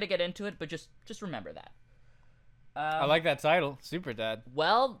 We're not going to get into it, but just remember that. I like that title, Super Dad.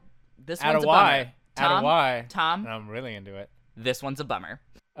 Well, this Add one's a a bummer. Y. Add a Y. Tom, I'm really into it. this one's a bummer.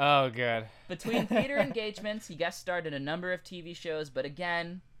 Oh, good. Between theater engagements, he guest starred in a number of TV shows, but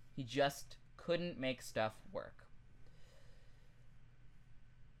again, he just couldn't make stuff work.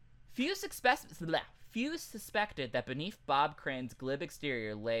 Few suspected that beneath Bob Crane's glib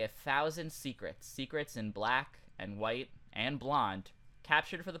exterior lay 1,000 secrets in black and white and blonde,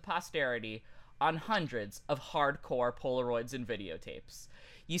 captured for the posterity on hundreds of hardcore Polaroids and videotapes.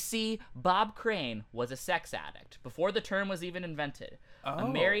 You see, Bob Crane was a sex addict before the term was even invented. A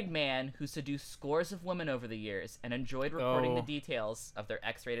married man who seduced scores of women over the years and enjoyed recording the details of their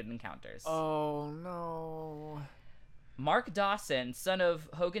X-rated encounters. Oh, no. Mark Dawson, son of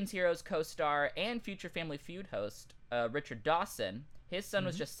Hogan's Heroes co-star and future Family Feud host Richard Dawson, his son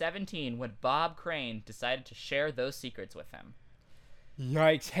was just 17 when Bob Crane decided to share those secrets with him.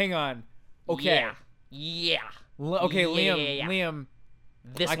 Yikes. Hang on. Okay. Yeah. Okay, Yeah. Liam.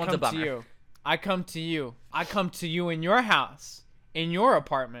 This one's a bummer. I come to you in your house, in your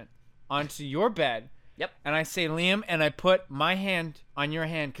apartment, onto your bed. Yep. And I say, Liam, and I put my hand on your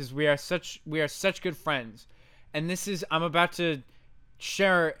hand because we are such good friends. And I'm about to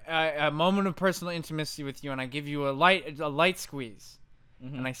share a moment of personal intimacy with you, and I give you a light squeeze.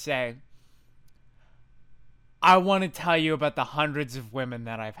 And I say, I want to tell you about the hundreds of women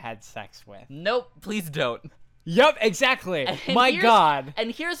that I've had sex with. Nope, please don't. Yep, exactly. My God.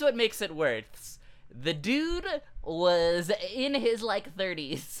 And here's what makes it worse. The dude was in his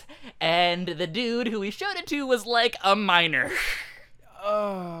 30s, and the dude who he showed it to was a minor.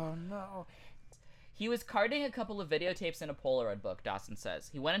 Oh, no. He was carding a couple of videotapes in a Polaroid book, Dawson says.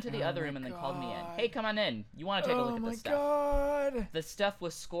 He went into the other room and then called me in. Hey, come on in. You want to take a look at this stuff. God. The stuff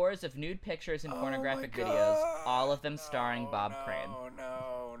was scores of nude pictures and pornographic videos, all of them starring Bob Crane.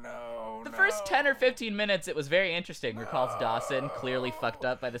 The first 10 or 15 minutes, it was very interesting, recalls Dawson, clearly fucked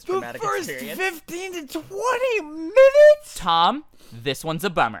up by this traumatic experience. The first 15 to 20 minutes? Tom, this one's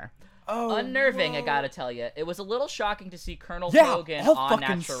a bummer. Oh, unnerving, no. I gotta tell you. It was a little shocking to see Colonel Yeah, Hogan I'll on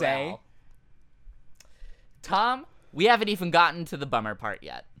fucking Natural. say. Tom, we haven't even gotten to the bummer part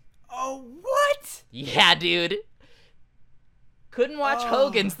yet. Oh, what? Yeah, dude. Couldn't watch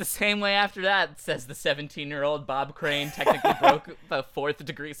Hogan's the same way after that, says the 17-year-old Bob Crane technically broke the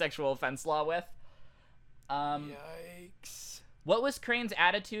 4th-degree sexual offense law with. Yikes. What was Crane's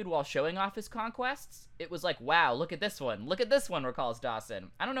attitude while showing off his conquests? It was like, wow, look at this one. Look at this one, recalls Dawson.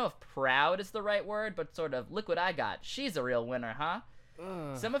 I don't know if proud is the right word, but sort of, look what I got. She's a real winner, huh?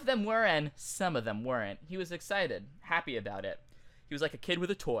 Some of them were and some of them weren't. He was excited, happy about it. He was like a kid with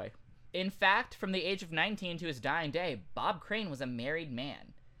a toy. In fact, from the age of 19 to his dying day, Bob Crane was a married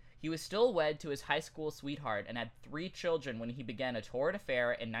man. He was still wed to his high school sweetheart and had 3 children when he began a torrid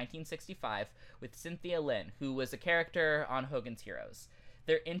affair in 1965 with Cynthia Lynn, who was a character on Hogan's Heroes.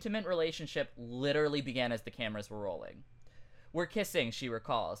 Their intimate relationship literally began as the cameras were rolling. We're kissing, she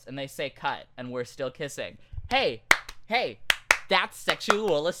recalls, and they say cut, and we're still kissing. Hey, that's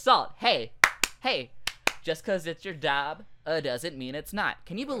sexual assault. Hey, just because it's your job doesn't mean it's not.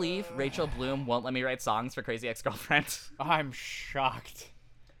 Can you believe Rachel Bloom won't let me write songs for Crazy Ex-Girlfriend? I'm shocked.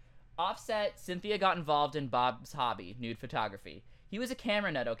 Offset, Cynthia got involved in Bob's hobby, nude photography. He was a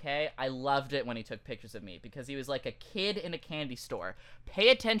camera nut, okay? I loved it when he took pictures of me because he was like a kid in a candy store. Pay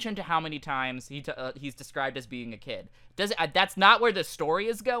attention to how many times he's described as being a kid. That's not where the story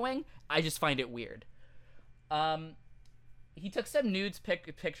is going. I just find it weird. He took some nudes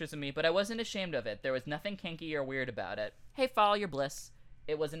pictures of me, but I wasn't ashamed of it. There was nothing kinky or weird about it. Hey, follow your bliss.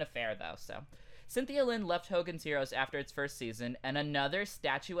 It was an affair, though, so. Cynthia Lynn left Hogan's Heroes after its first season, and another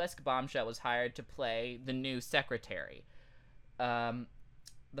statuesque bombshell was hired to play the new secretary. The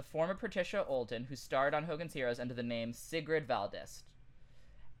former Patricia Olden, who starred on Hogan's Heroes under the name Sigrid Valdist.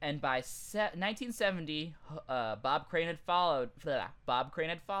 And by 1970, Bob Crane had fallen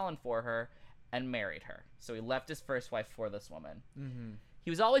for her and married her. So he left his first wife for this woman. Mm-hmm. He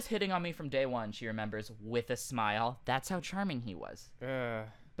was always hitting on me from day one, she remembers, with a smile. That's how charming he was.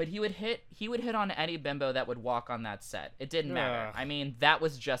 But he would hit on any bimbo that would walk on that set. It didn't matter. I mean, that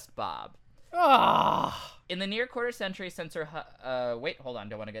was just Bob. In the near quarter century since her wait, hold on,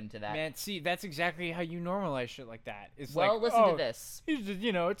 don't want to get into that. Man, see, that's exactly how you normalize shit like that. It's listen to this. He's just,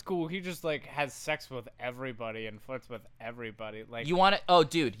 it's cool. He just has sex with everybody and flirts with everybody. You want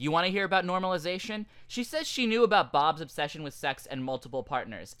to you want to hear about normalization? She says she knew about Bob's obsession with sex and multiple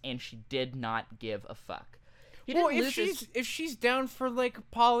partners, and she did not give a fuck. If she's down for a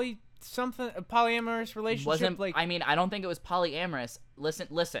polyamorous relationship, I don't think it was polyamorous.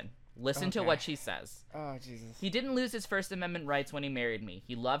 Listen to what she says. Oh, Jesus. He didn't lose his First Amendment rights when he married me.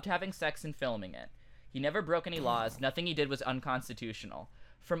 He loved having sex and filming it. He never broke any laws. Nothing he did was unconstitutional.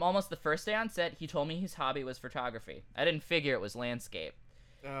 From almost the first day on set, he told me his hobby was photography. I didn't figure it was landscape.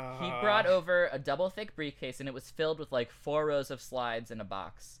 He brought over a double-thick briefcase, and it was filled with like 4 rows of slides in a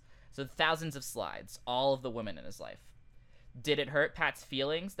box. So thousands of slides, all of the women in his life. Did it hurt Pat's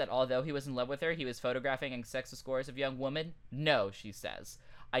feelings that although he was in love with her, he was photographing and sex scores of young women? No, she says.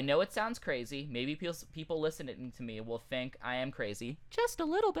 I know it sounds crazy. Maybe people listening to me will think I am crazy. Just a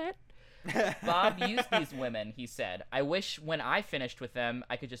little bit. Bob used these women, he said. I wish when I finished with them,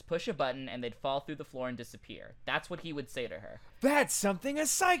 I could just push a button and they'd fall through the floor and disappear. That's what he would say to her. That's something a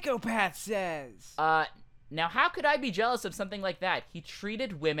psychopath says. Now how could I be jealous of something like that? He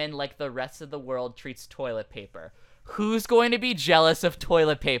treated women like the rest of the world treats toilet paper. Who's going to be jealous of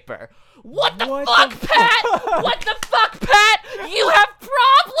toilet paper? What the fuck, Pat? What the fuck, Pat? You have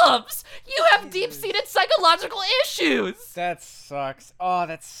problems! You have deep-seated psychological issues! That sucks. Oh,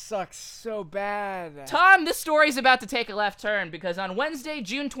 that sucks so bad. Tom, this story's about to take a left turn because on Wednesday,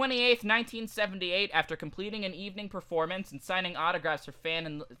 June 28th, 1978, after completing an evening performance and signing autographs for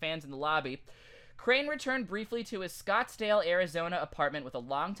fans in the lobby, Crane returned briefly to his Scottsdale, Arizona apartment with a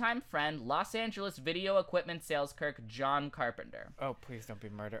longtime friend, Los Angeles video equipment sales clerk John Carpenter. Oh, please don't be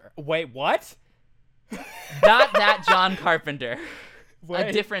murder. Wait, what? Not that John Carpenter.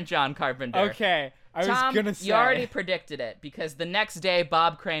 A different John Carpenter. Okay, I was gonna say. You already predicted it because the next day,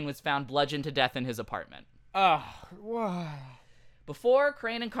 Bob Crane was found bludgeoned to death in his apartment. Oh, wow. Before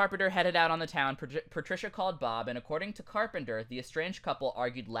Crane and Carpenter headed out on the town, Patricia called Bob, and according to Carpenter, the estranged couple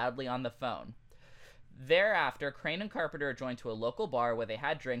argued loudly on the phone. Thereafter, Crane and Carpenter joined to a local bar where they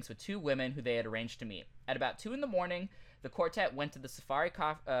had drinks with 2 women who they had arranged to meet. At about 2 in the morning, the quartet went to the Safari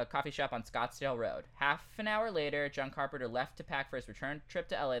coffee shop on Scottsdale Road. Half an hour later, John Carpenter left to pack for his return trip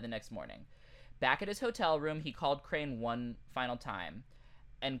to LA the next morning. Back at his hotel room, he called Crane one final time.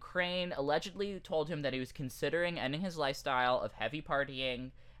 And Crane allegedly told him that he was considering ending his lifestyle of heavy partying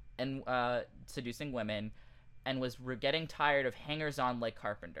and seducing women and was getting tired of hangers-on like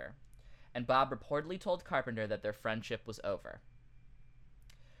Carpenter. And Bob reportedly told Carpenter that their friendship was over.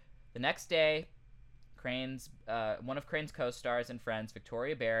 The next day, one of Crane's co-stars and friends,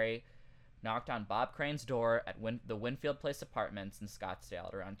 Victoria Berry, knocked on Bob Crane's door at the Winfield Place Apartments in Scottsdale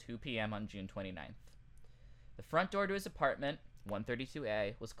at around 2 p.m. on June 29th. The front door to his apartment,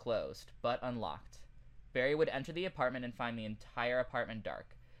 132A, was closed, but unlocked. Berry would enter the apartment and find the entire apartment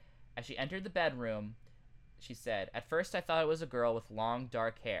dark. As she entered the bedroom, she said, "At first I thought it was a girl with long,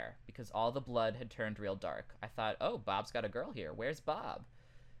 dark hair, because all the blood had turned real dark. I thought, oh, Bob's got a girl here. Where's Bob?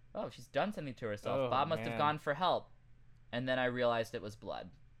 Oh, she's done something to herself. Oh, Bob must have gone for help." And then I realized it was blood.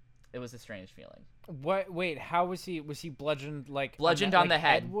 It was a strange feeling. What? Wait, how was he? Was he bludgeoned Bludgeoned on the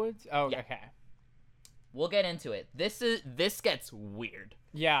head? Edwards? Oh, yeah. Okay. We'll get into it. This gets weird.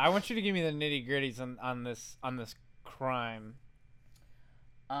 Yeah, I want you to give me the nitty gritties on this crime.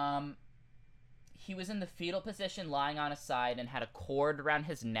 He was in the fetal position, lying on his side, and had a cord around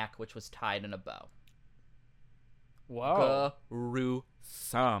his neck, which was tied in a bow. Whoa.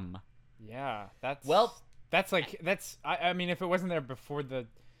 Gruesome. Yeah, that's I mean, if it wasn't there before the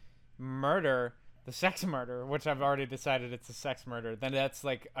murder, the sex murder, which I've already decided it's a sex murder, then that's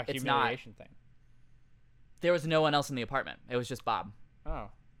like a humiliation thing. There was no one else in the apartment. It was just Bob. Oh.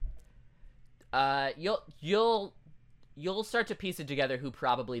 You'll start to piece it together who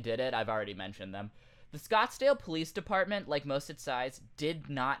probably did it. I've already mentioned them. The Scottsdale Police Department, like most its size, did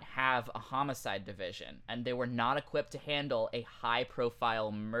not have a homicide division, and they were not equipped to handle a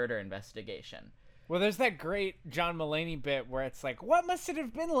high-profile murder investigation. Well, there's that great John Mulaney bit where it's like, what must it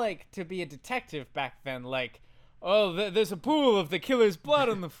have been like to be a detective back then? Like, oh, there's a pool of the killer's blood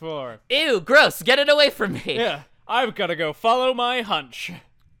on the floor. Ew, gross, get it away from me. Yeah, I've got to go follow my hunch.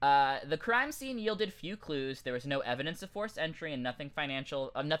 The crime scene yielded few clues. There was no evidence of forced entry, and nothing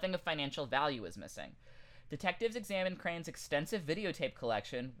of financial value was missing. Detectives examined Crane's extensive videotape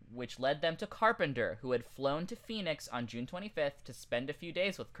collection, which led them to Carpenter, who had flown to Phoenix on June 25th to spend a few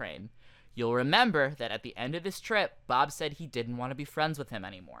days with Crane. You'll remember that at the end of this trip, Bob said he didn't want to be friends with him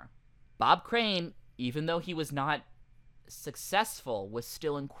anymore. Bob Crane, even though he was not successful, was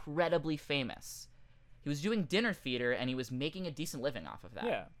still incredibly famous. He was doing dinner theater, and he was making a decent living off of that.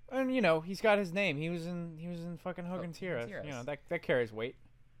 Yeah, and he's got his name. He was in fucking Hogan's Heroes. That carries weight.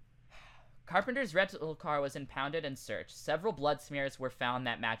 Carpenter's rental car was impounded and searched. Several blood smears were found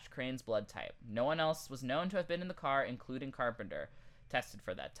that matched Crane's blood type. No one else was known to have been in the car, including Carpenter, tested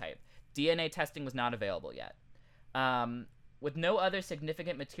for that type. DNA testing was not available yet. With no other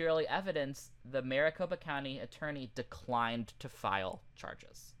significant material evidence, the Maricopa County attorney declined to file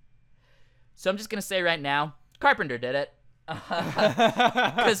charges. So I'm just going to say right now, Carpenter did it.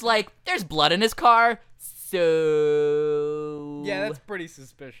 Because, like, there's blood in his car, so... Yeah, that's pretty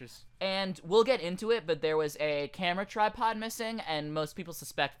suspicious. And we'll get into it, but there was a camera tripod missing, and most people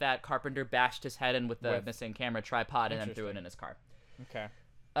suspect that Carpenter bashed his head in with the missing camera tripod and then threw it in his car. Okay.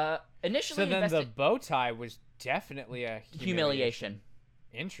 Initially, so then the bow tie was definitely a humiliation.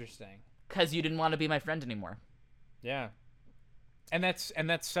 Interesting. Because you didn't want to be my friend anymore. Yeah. And that's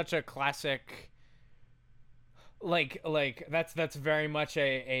such a classic... Like that's very much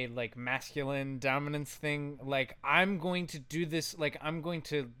a like masculine dominance thing. Like, I'm going to do this, like, I'm going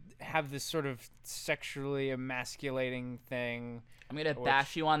to have this sort of sexually emasculating thing. I'm going to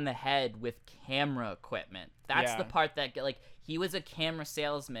bash you on the head with camera equipment. That's the part that, like, he was a camera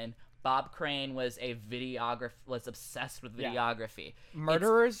salesman. Bob Crane was a videographer, was obsessed with videography.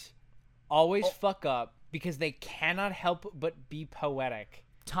 Murderers always fuck up because they cannot help but be poetic.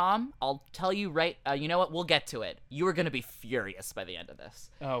 Tom, I'll tell you right, you know what? We'll get to it. You are going to be furious by the end of this.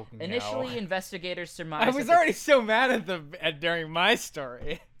 Oh, no. Initially, investigators surmised... I was already so mad during my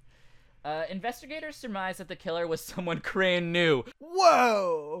story. Investigators surmised that the killer was someone Crane knew.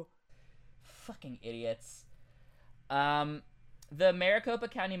 Whoa! Fucking idiots. The Maricopa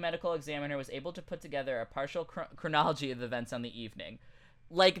County Medical Examiner was able to put together a partial chronology of the events on the evening.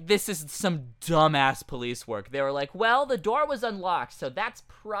 Like, this is some dumbass police work. They were like, well, the door was unlocked, so that's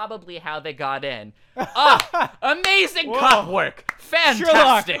probably how they got in. Amazing cop work.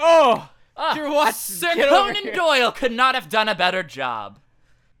 Fantastic. Sherlock. You're watching. Sir Conan Doyle could not have done a better job.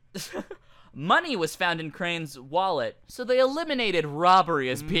 Money was found in Crane's wallet, so they eliminated robbery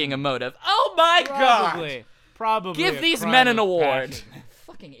as being a motive. Oh my god! Probably. Give these men an award.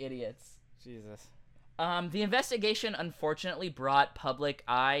 Fucking idiots. Jesus. The investigation unfortunately brought public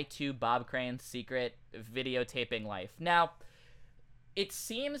eye to Bob Crane's secret videotaping life. Now, it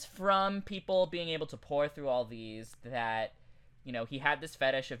seems from people being able to pour through all these that, you know, he had this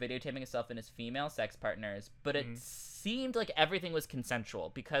fetish of videotaping himself and his female sex partners, but it seemed like everything was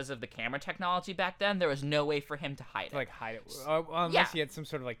consensual because of the camera technology back then. There was no way for him to hide it. Like, hide it. Unless he had some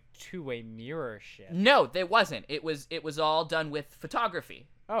sort of, like, two-way mirror shit. No, there wasn't. It was all done with photography.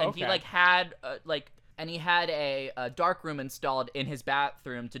 Oh, and okay. he, like, had, and he had a dark room installed in his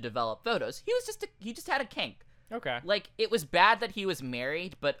bathroom to develop photos. He just had a kink. Okay. Like, it was bad that he was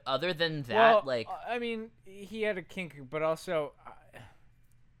married, but other than that, I mean, he had a kink, but also,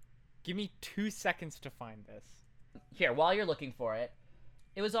 give me 2 seconds to find this. Here, while you're looking for it,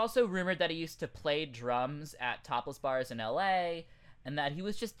 it was also rumored that he used to play drums at topless bars in LA, and that he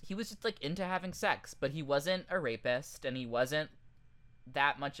was just like into having sex, but he wasn't a rapist, and he wasn't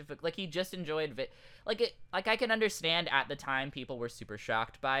that much of a, like, he just enjoyed I can understand at the time people were super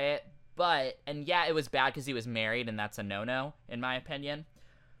shocked by it, but, and yeah, it was bad because he was married, and that's a no-no in my opinion.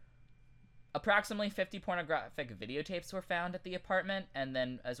 Approximately 50 pornographic videotapes were found at the apartment, and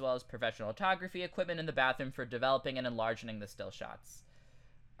then as well as professional photography equipment in the bathroom for developing and enlarging the still shots.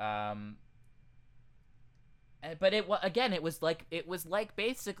 But it was like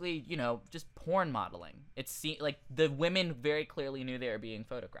basically, you know, just porn modeling. Like the women very clearly knew they were being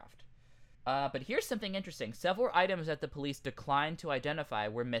photographed. But here's something interesting. Several items that the police declined to identify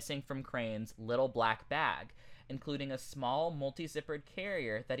were missing from Crane's little black bag, including a small multi-zippered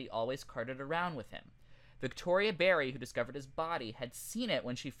carrier that he always carted around with him. Victoria Berry, who discovered his body, had seen it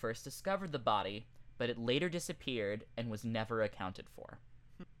when she first discovered the body, but it later disappeared and was never accounted for.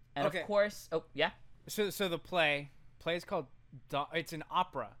 And of course, So the play is called, it's an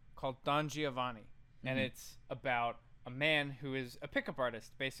opera called Don Giovanni, and it's about a man who is a pickup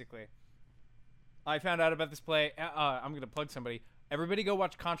artist, basically. I found out about this play. I'm going to plug somebody. Everybody go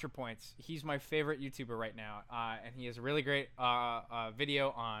watch ContraPoints. He's my favorite YouTuber right now, and he has a really great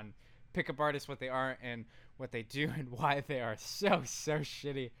video on pickup artists, what they are and what they do and why they are so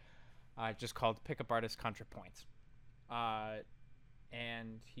shitty. Just called Pickup Artist ContraPoints.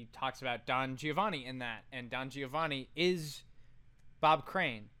 And he talks about Don Giovanni in that, and Don Giovanni is Bob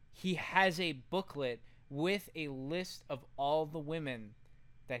Crane. He has a booklet with a list of all the women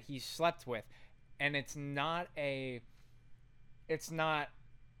that he slept with, and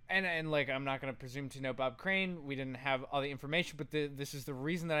and like, I'm not going to presume to know Bob Crane. We didn't have all the information, but this is the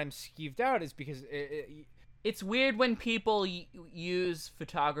reason that I'm skeeved out, is because it's weird when people use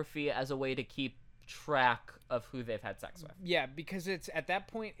photography as a way to keep track of who they've had sex with. Yeah, because it's at that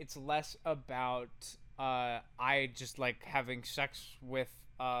point it's less about I just like having sex with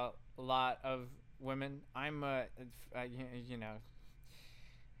a lot of women. I'm you know,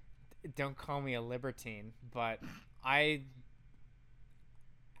 don't call me a libertine, but I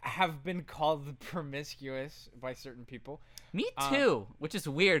have been called promiscuous by certain people. Me too, which is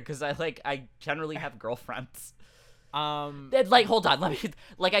weird because I generally have girlfriends. Like, hold on, let me.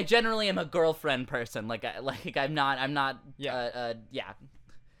 Like, I generally am a girlfriend person. I'm not. Yeah. Yeah.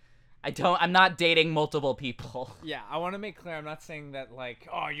 I'm not dating multiple people. Yeah, I want to make clear I'm not saying that, like,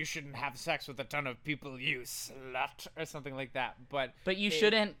 oh, you shouldn't have sex with a ton of people, you slut, or something like that. But you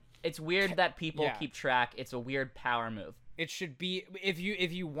shouldn't. It's weird that people yeah. keep track. It's a weird power move. It should be if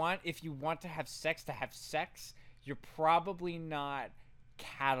you want to have sex, you're probably not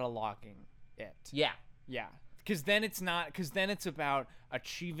cataloging it. Yeah. Yeah. Because then it's about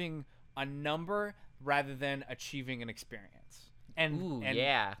achieving a number rather than achieving an experience. And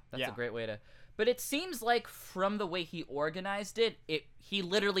yeah, that's a great way to. But it seems like from the way he organized it, he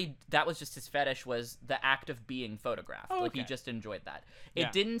literally, that was just his fetish, was the act of being photographed. Oh, Like, he okay. just enjoyed that. Yeah.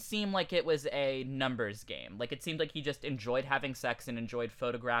 It didn't seem like it was a numbers game. Like, it seemed like he just enjoyed having sex and enjoyed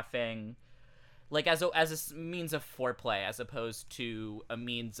photographing, like, as a means of foreplay, as opposed to a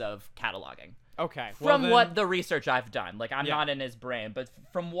means of cataloging. Okay. From what the research I've done. Like, I'm Yeah. not in his brain, but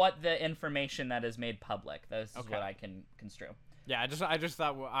from what the information that is made public, this is Okay. what I can construe. Yeah, I just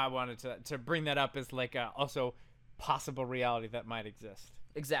thought I wanted to bring that up as, like, also possible reality that might exist.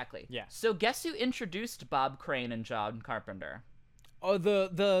 Exactly. Yeah. So guess who introduced Bob Crane and John Carpenter? Oh,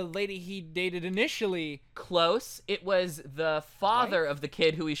 the lady he dated initially. Close. It was the father of the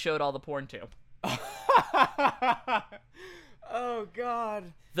kid who he showed all the porn to. Oh,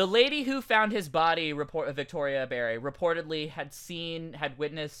 God. The lady who found his body, Victoria Berry, reportedly had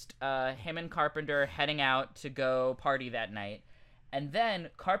witnessed him and Carpenter heading out to go party that night. And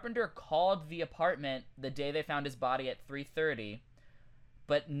then Carpenter called the apartment the day they found his body at 3:30,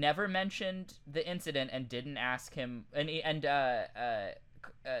 but never mentioned the incident and didn't ask him.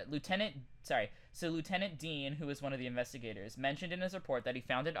 Lieutenant Dean, who was one of the investigators, mentioned in his report that he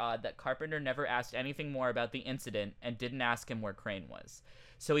found it odd that Carpenter never asked anything more about the incident and didn't ask him where Crane was.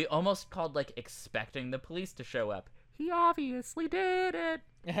 So he almost called, like, expecting the police to show up. He obviously did it.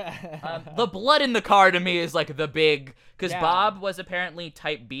 The blood in the car to me is, like, the big... Because Bob was apparently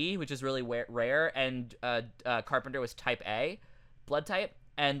type B, which is really rare, and Carpenter was type A, blood type.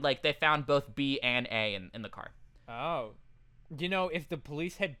 And, like, they found both B and A in the car. Oh. You know, if the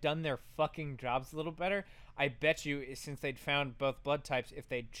police had done their fucking jobs a little better, I bet you, since they'd found both blood types, if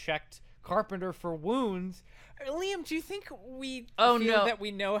they'd checked Carpenter for wounds... Liam, do you think we feel that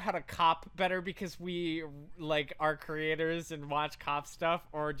we know how to cop better because we, like, are creators and watch cop stuff?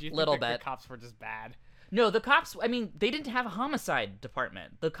 Or do you think the cops were just bad? No, the cops, I mean, they didn't have a homicide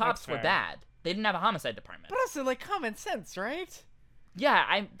department. The cops were bad. They didn't have a homicide department. But also, like, common sense, right?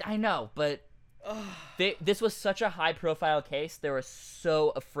 Yeah, I know, but this was such a high-profile case. They were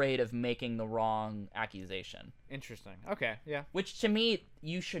so afraid of making the wrong accusation. Interesting. Okay, yeah. Which, to me,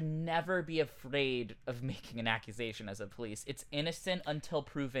 you should never be afraid of making an accusation as a police. It's innocent until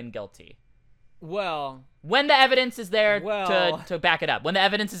proven guilty. Well... When the evidence is there to back it up. When the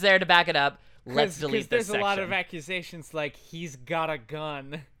evidence is there to back it up, let's delete this section. There's a lot of accusations like, he's got a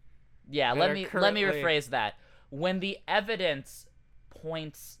gun. Yeah, let me rephrase that. When the evidence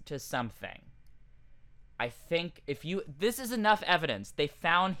points to something... I think this is enough evidence. They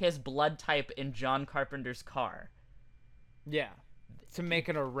found his blood type in John Carpenter's car. Yeah. To make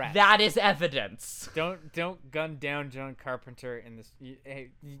an arrest. That is evidence. Don't gun down John Carpenter in this.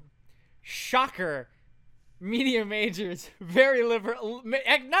 Shocker. Media majors, very liberal,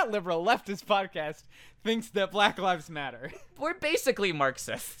 not liberal, leftist podcast thinks that Black Lives Matter. We're basically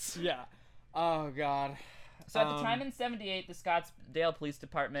Marxists. Yeah. Oh, God. So at the time in 78, the Scottsdale Police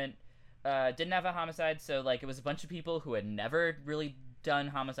Department didn't have a homicide, so, like, it was a bunch of people who had never really done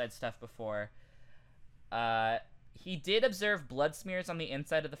homicide stuff before. He did observe blood smears on the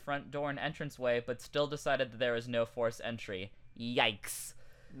inside of the front door and entranceway, but still decided that there was no forced entry. Yikes.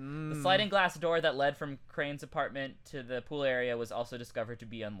 The sliding glass door that led from Crane's apartment to the pool area was also discovered to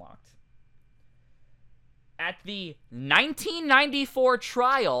be unlocked. At the 1994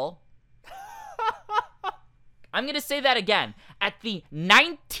 trial... I'm going to say that again. At the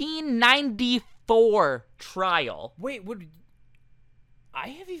 1994 trial. Wait, would I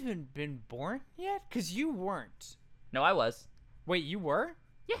have even been born yet? Because you weren't. No, I was. Wait, you were?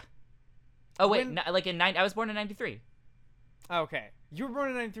 Yeah. Oh, wait. I was born in 93. Okay. You were born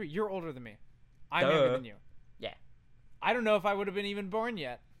in 93. You're older than me. I'm younger than you. Yeah. I don't know if I would have been even born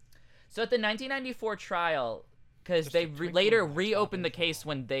yet. So at the 1994 trial, because they later reopened the case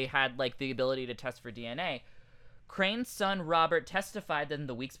when they had, like, the ability to test for DNA... Crane's son, Robert, testified that in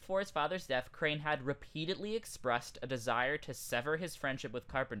the weeks before his father's death, Crane had repeatedly expressed a desire to sever his friendship with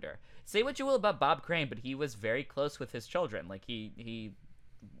Carpenter. Say what you will about Bob Crane, but he was very close with his children. Like, he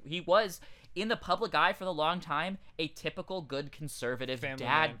was, in the public eye for the long time, a typical good conservative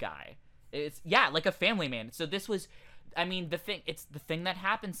dad guy. It's like a family man. So this was, I mean, it's the thing that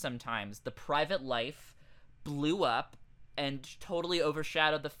happens sometimes. The private life blew up and totally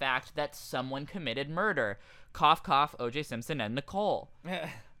overshadowed the fact that someone committed murder. Cough, cough, O.J. Simpson and Nicole.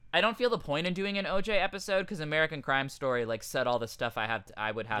 I don't feel the point in doing an O.J. episode because American Crime Story said all the stuff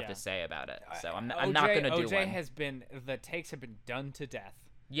I would have to say about it. So I'm not gonna do O.J. one. has been, the takes have been done to death.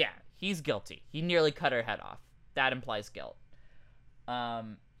 Yeah, he's guilty. He nearly cut her head off. That implies guilt.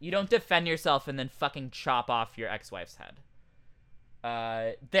 You don't defend yourself and then fucking chop off your ex-wife's head.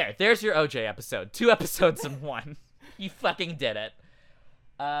 There's your O.J. episode. 2 episodes in 1. You fucking did it.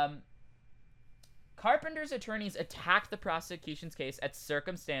 Carpenter's attorneys attacked the prosecution's case as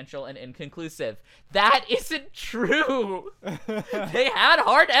circumstantial and inconclusive. That isn't true. They had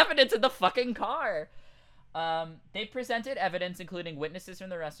hard evidence in the fucking car. They presented evidence including witnesses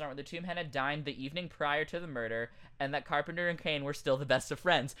from the restaurant where the two men had dined the evening prior to the murder and that Carpenter and Crane were still the best of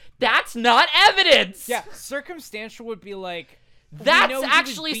friends. That's not evidence! Yeah, circumstantial would be like... That's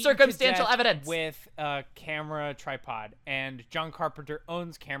actually circumstantial evidence. With a camera tripod, and John Carpenter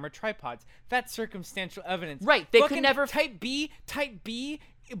owns camera tripods. That's circumstantial evidence. Right, they fucking could never... Type B,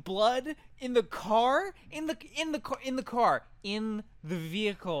 blood in the car, in the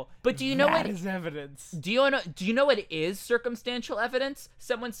vehicle. But do you know that is evidence? Do you know what is circumstantial evidence?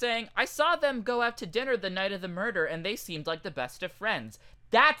 Someone saying, I saw them go out to dinner the night of the murder and they seemed like the best of friends.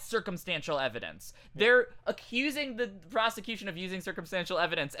 That's circumstantial evidence. They're accusing the prosecution of using circumstantial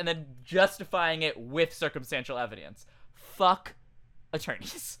evidence and then justifying it with circumstantial evidence. Fuck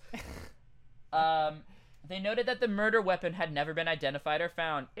attorneys. They noted that the murder weapon had never been identified or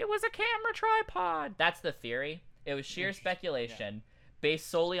found. It was a camera tripod. That's the theory. It was sheer speculation based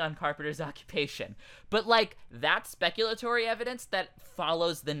solely on Carpenter's occupation. But, that's speculatory evidence that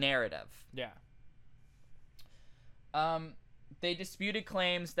follows the narrative. Yeah. They disputed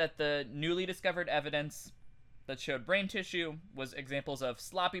claims that the newly discovered evidence that showed brain tissue was examples of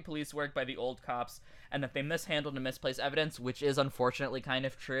sloppy police work by the old cops, and that they mishandled and misplaced evidence, which is unfortunately kind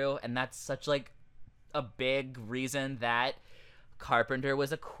of true, and that's such, a big reason that Carpenter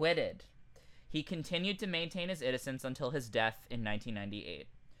was acquitted. He continued to maintain his innocence until his death in 1998.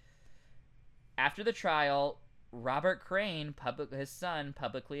 After the trial, Robert Crane, his son,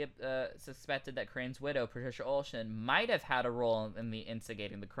 publicly suspected that Crane's widow, Patricia Olshan, might have had a role in the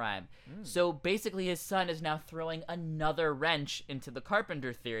instigating the crime. So basically his son is now throwing another wrench into the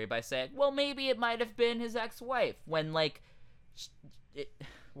Carpenter theory by saying, well, maybe it might have been his ex-wife, when,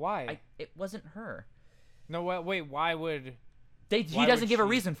 why? It wasn't her. No, wait, why would... He doesn't give a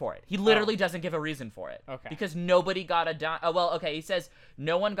reason for it. He literally doesn't give a reason for it. Okay. Because nobody got a dime... he says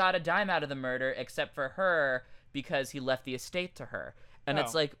no one got a dime out of the murder except for her because he left the estate to her. And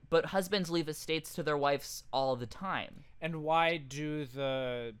it's but husbands leave estates to their wives all the time. And why do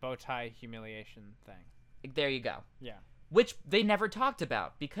the bow tie humiliation thing? There you go. Yeah. Which they never talked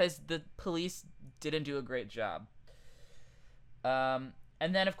about because the police didn't do a great job. And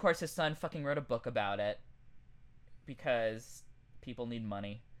then, of course, his son fucking wrote a book about it because people need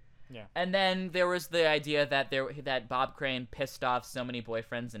money. Yeah. And then there was the idea that Bob Crane pissed off so many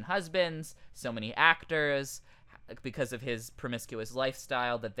boyfriends and husbands, so many actors, because of his promiscuous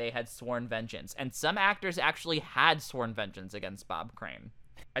lifestyle, that they had sworn vengeance. And some actors actually had sworn vengeance against Bob Crane.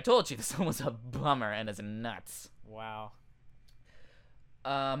 I told you this one was a bummer and is nuts. Wow.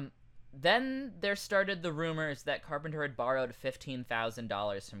 Then there started the rumors that Carpenter had borrowed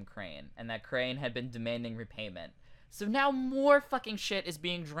 $15,000 from Crane, and that Crane had been demanding repayment. So now more fucking shit is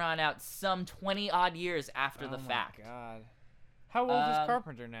being drawn out some 20-odd years after the fact. Oh my god. How old is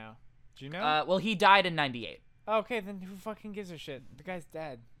Carpenter now? Do you know? Well, he died in 98. Okay, then who fucking gives a shit? The guy's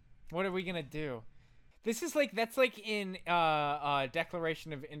dead. What are we gonna do? This is that's like in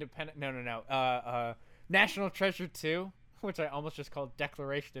Declaration of Independence. No. National Treasure 2, which I almost just called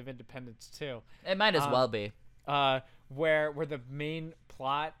Declaration of Independence 2. It might as well be. Where the main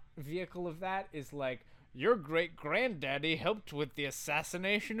plot vehicle of that is your great granddaddy helped with the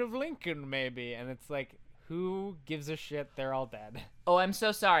assassination of Lincoln, maybe, and it's who gives a shit? They're all dead. Oh, I'm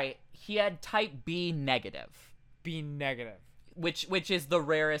so sorry. He had type B negative. B negative. Which is the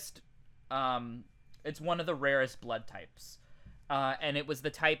rarest, it's one of the rarest blood types. And it was the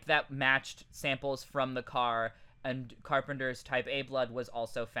type that matched samples from the car, and Carpenter's type A blood was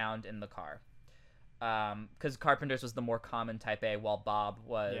also found in the car. Because Carpenter's was the more common type A, while Bob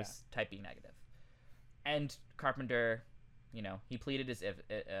was type B negative. And Carpenter, he pleaded his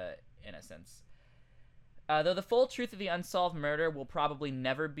innocence. Though the full truth of the unsolved murder will probably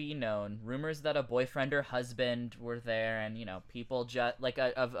never be known, rumors that a boyfriend or husband were there, and people just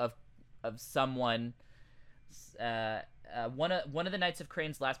of someone one of the nights of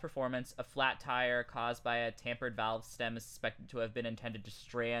Crane's last performance, a flat tire caused by a tampered valve stem is suspected to have been intended to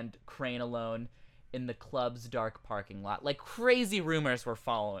strand Crane alone in the club's dark parking lot. Like, crazy rumors were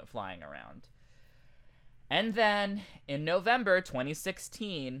flying around. And then, in November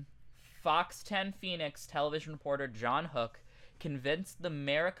 2016, Fox 10 Phoenix television reporter John Hook convinced the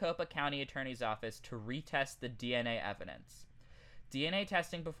Maricopa County Attorney's Office to retest the DNA evidence. DNA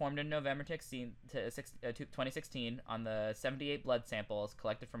testing performed in November 2016 on the 78 blood samples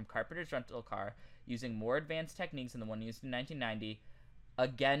collected from Carpenter's rental car using more advanced techniques than the one used in 1990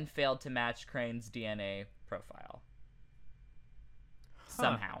 again failed to match Crane's DNA profile.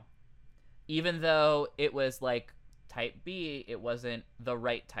 Somehow. Even though it was like type B, it wasn't the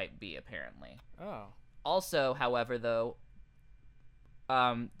right type B, apparently. Oh. Also, however, though,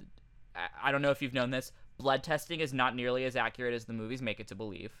 I don't know if you've known this, blood testing is not nearly as accurate as the movies make it to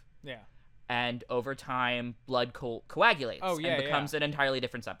believe. Yeah. And over time, blood coagulates and becomes an entirely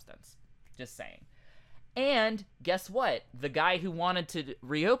different substance. Just saying. And guess what? The guy who wanted to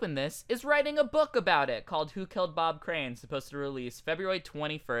reopen this is writing a book about it called Who Killed Bob Crane, supposed to release February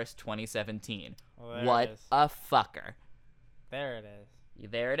 21st, 2017. Well, what a fucker. There it is.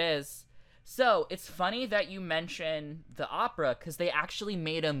 There it is. So, it's funny that you mention the opera, because they actually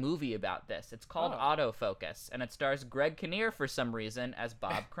made a movie about this. It's called Autofocus, and it stars Greg Kinnear, for some reason, as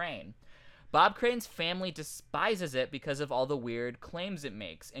Bob Crane. Bob Crane's family despises it because of all the weird claims it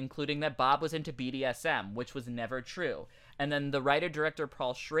makes, including that Bob was into BDSM, which was never true. And then the writer-director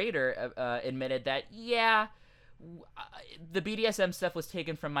Paul Schrader admitted that, the BDSM stuff was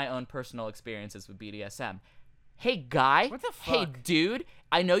taken from my own personal experiences with BDSM. Hey, guy. What the fuck? Hey, dude.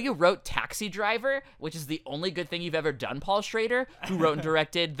 I know you wrote Taxi Driver, which is the only good thing you've ever done, Paul Schrader, who wrote and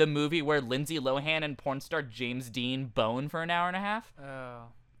directed the movie where Lindsay Lohan and porn star James Dean bone for an hour and a half. Oh.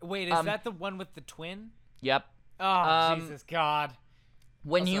 Wait, is that the one with the twin? Yep. Oh, Jesus God.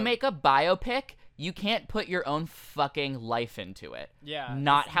 When you make a biopic, you can't put your own fucking life into it. Yeah.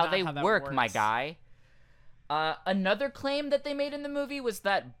 Not how they that work, my works. guy. Another claim that they made in the movie was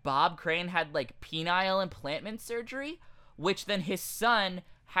that Bob Crane had, like, penile implantment surgery, which then his son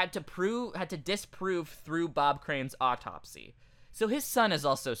had to disprove through Bob Crane's autopsy. So his son is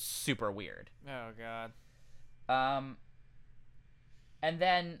also super weird. Oh, God. And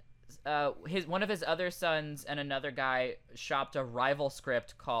then one of his other sons and another guy shopped a rival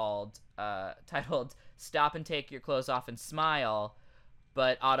script titled Stop and Take Your Clothes Off and Smile,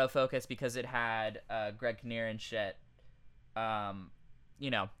 but autofocus because it had Greg Kinnear and shit.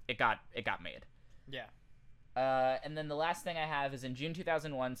 It got made. Yeah. And then the last thing I have is in June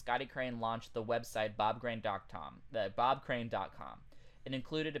 2001, Scotty Crane launched the website bobcrane.com. It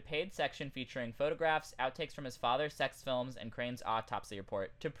included a paid section featuring photographs, outtakes from his father's sex films, and Crane's autopsy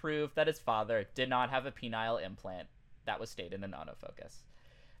report to prove that his father did not have a penile implant. That was stated in autofocus.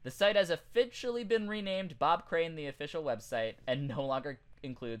 The site has officially been renamed Bob Crane, the official website, and no longer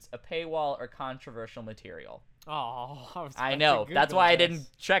includes a paywall or controversial material. Oh, I know. That's why I didn't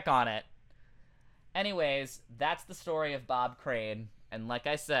check on it. Anyways, that's the story of Bob Crane, and like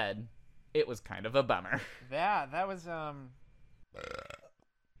I said, it was kind of a bummer. Yeah, that was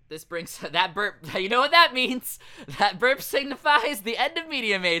This brings that burp. You know what that means? That burp signifies the end of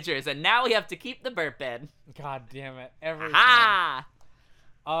media majors, and now we have to keep the burp in. God damn it! Every time. Ha!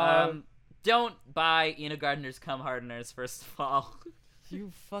 Don't buy Ina Gardner's cum hardeners. First of all,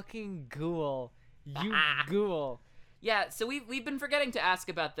 you fucking ghoul. You ghoul. Yeah, so we've been forgetting to ask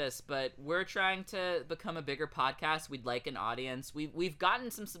about this, but we're trying to become a bigger podcast. We'd like an audience. We've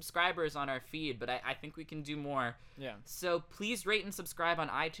gotten some subscribers on our feed, but I think we can do more. Yeah. So please rate and subscribe on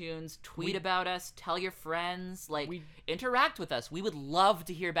iTunes. Tweet about us. Tell your friends. Interact with us. We would love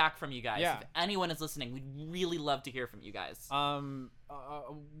to hear back from you guys. Yeah. If anyone is listening, we'd really love to hear from you guys.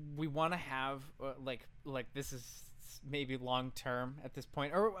 We want to have this is maybe long term at this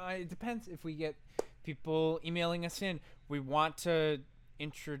point, or it depends if we get people emailing us in. We want to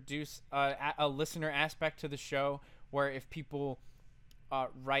introduce a listener aspect to the show where if people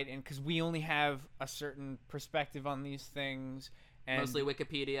write in, because we only have a certain perspective on these things. And mostly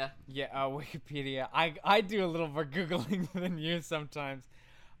Wikipedia. Yeah, Wikipedia. I do a little more Googling than you sometimes.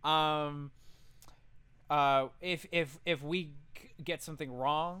 If we get something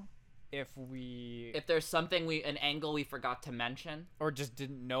wrong, if there's something an angle we forgot to mention, or just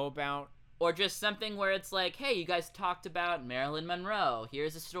didn't know about, or just something where it's like, hey, you guys talked about Marilyn Monroe.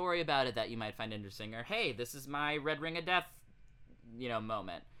 Here's a story about it that you might find interesting. Or, hey, this is my Red Ring of Death,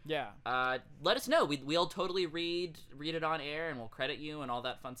 moment. Yeah. Let us know. We'll totally read it on air, and we'll credit you and all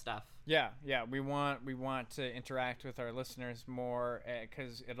that fun stuff. Yeah. We want to interact with our listeners more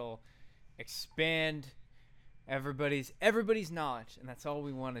because it'll expand everybody's knowledge, and that's all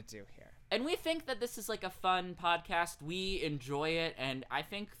we want to do here. And we think that this is like a fun podcast. We enjoy it, and I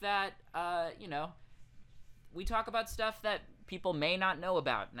think that we talk about stuff that people may not know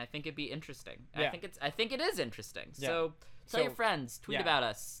about, and I think it'd be interesting. Yeah. I think it is interesting. Yeah. So tell your friends, tweet about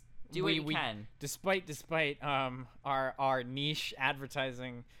us, do what you can. Despite our niche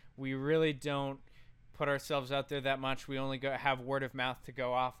advertising, we really don't put ourselves out there that much. We only have word of mouth to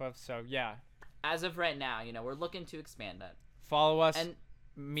go off of. So yeah. As of right now, we're looking to expand that. Follow us and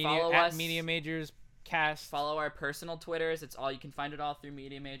at Media Majors Cast. Follow our personal Twitters. It's all, you can find it all through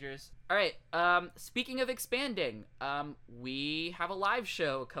Media Majors. All right. Speaking of expanding, we have a live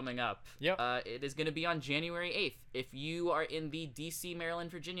show coming up. Yep. It is going to be on January 8th. If you are in the DC,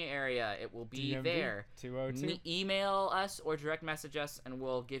 Maryland, Virginia area, it will be DMV there. 202. Email us or direct message us, and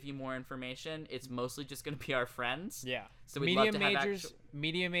we'll give you more information. It's mostly just going to be our friends. Yeah. So we'd love to have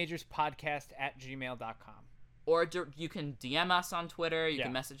Media Majors Podcast at gmail.com. Or you can DM us on Twitter. You Yeah.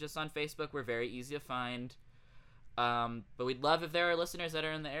 can message us on Facebook. We're very easy to find. But we'd love if there are listeners that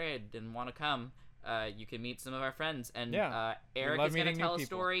are in the area and want to come. You can meet some of our friends. And Eric is going to tell a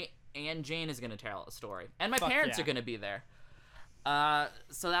story, and Jane is going to tell a story. And my parents are going to be there.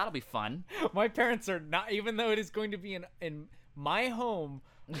 So that'll be fun. My parents are not, even though it is going to be in my home,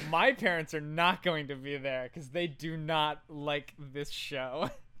 my parents are not going to be there because they do not like this show.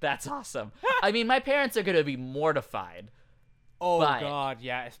 That's awesome. I mean, my parents are going to be mortified. Oh, God,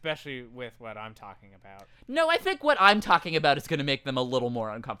 yeah, especially with what I'm talking about. No, I think what I'm talking about is going to make them a little more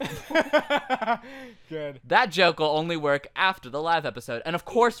uncomfortable. Good. That joke will only work after the live episode. And, of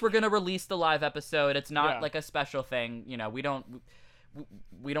course, we're going to release the live episode. It's not like a special thing. We don't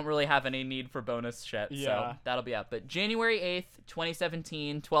really have any need for bonus shit. So that'll be out. But January 8th,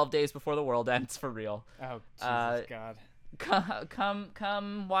 2017, 12 days before the world ends, for real. Oh, Jesus God.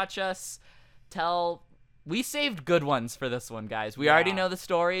 Come watch us tell. We saved good ones for this one, guys. We already know the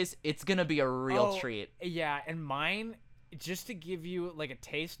stories. It's gonna be a real treat. Yeah, and mine, just to give you like a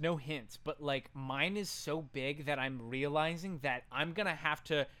taste, no hints, but like mine is so big that I'm realizing that I'm gonna have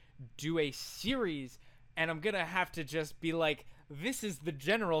to do a series, and I'm gonna have to just be like, this is the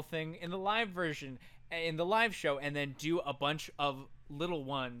general thing in the live version, in the live show, and then do a bunch of little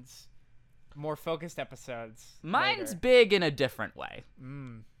ones. More focused episodes. Mine's later. big in a different way.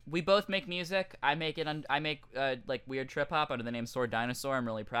 We both make music. I make like weird trip hop under the name Sword Dinosaur. I'm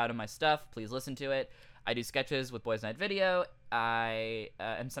really proud of my stuff. Please listen to it. I do sketches with Boys Night Video. I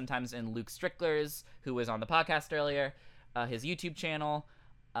am sometimes in Luke Strickler's, who was on the podcast earlier, his YouTube channel.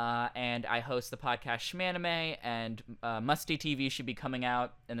 And I host the podcast Schmanime, and Musty TV should be coming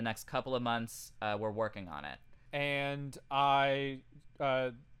out in the next couple of months. We're working on it. And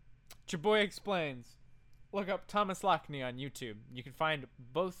Chaboy Explains. Look up Thomas Lockney on YouTube. You can find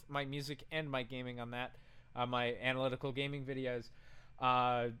both my music and my gaming on that, my analytical gaming videos.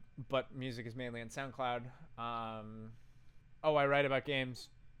 But music is mainly on SoundCloud. I write about games.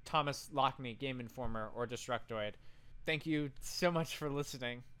 Thomas Lockney, Game Informer, or Destructoid. Thank you so much for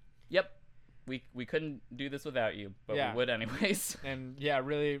listening. Yep. We couldn't do this without you, but we would anyways. And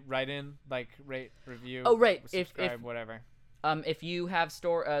really write in, like, rate, review, subscribe, whatever. If you have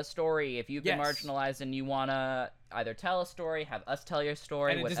story, if you've been marginalized and you want to either tell a story, have us tell your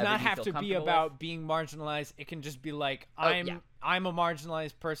story, and it does not have to be about being marginalized. It can just be like, I'm a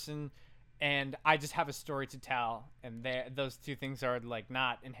marginalized person, and I just have a story to tell, and those two things are like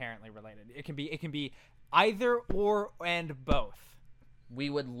not inherently related. It can be either or and both.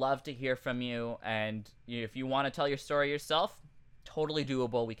 We would love to hear from you, and if you want to tell your story yourself, totally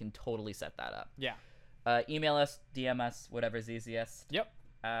doable. We can totally set that up. Yeah. Email us, DM us, whatever's easiest. Yep.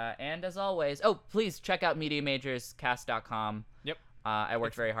 And as always, please check out MediaMajorsCast.com. Yep. I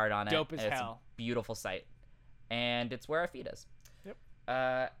worked very hard on it. Dope as hell. It's a beautiful site. And it's where our feed is. Yep.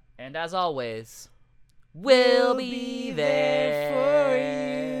 And as always, we'll be there for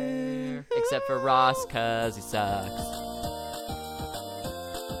you. Except for Ross, 'cause he sucks.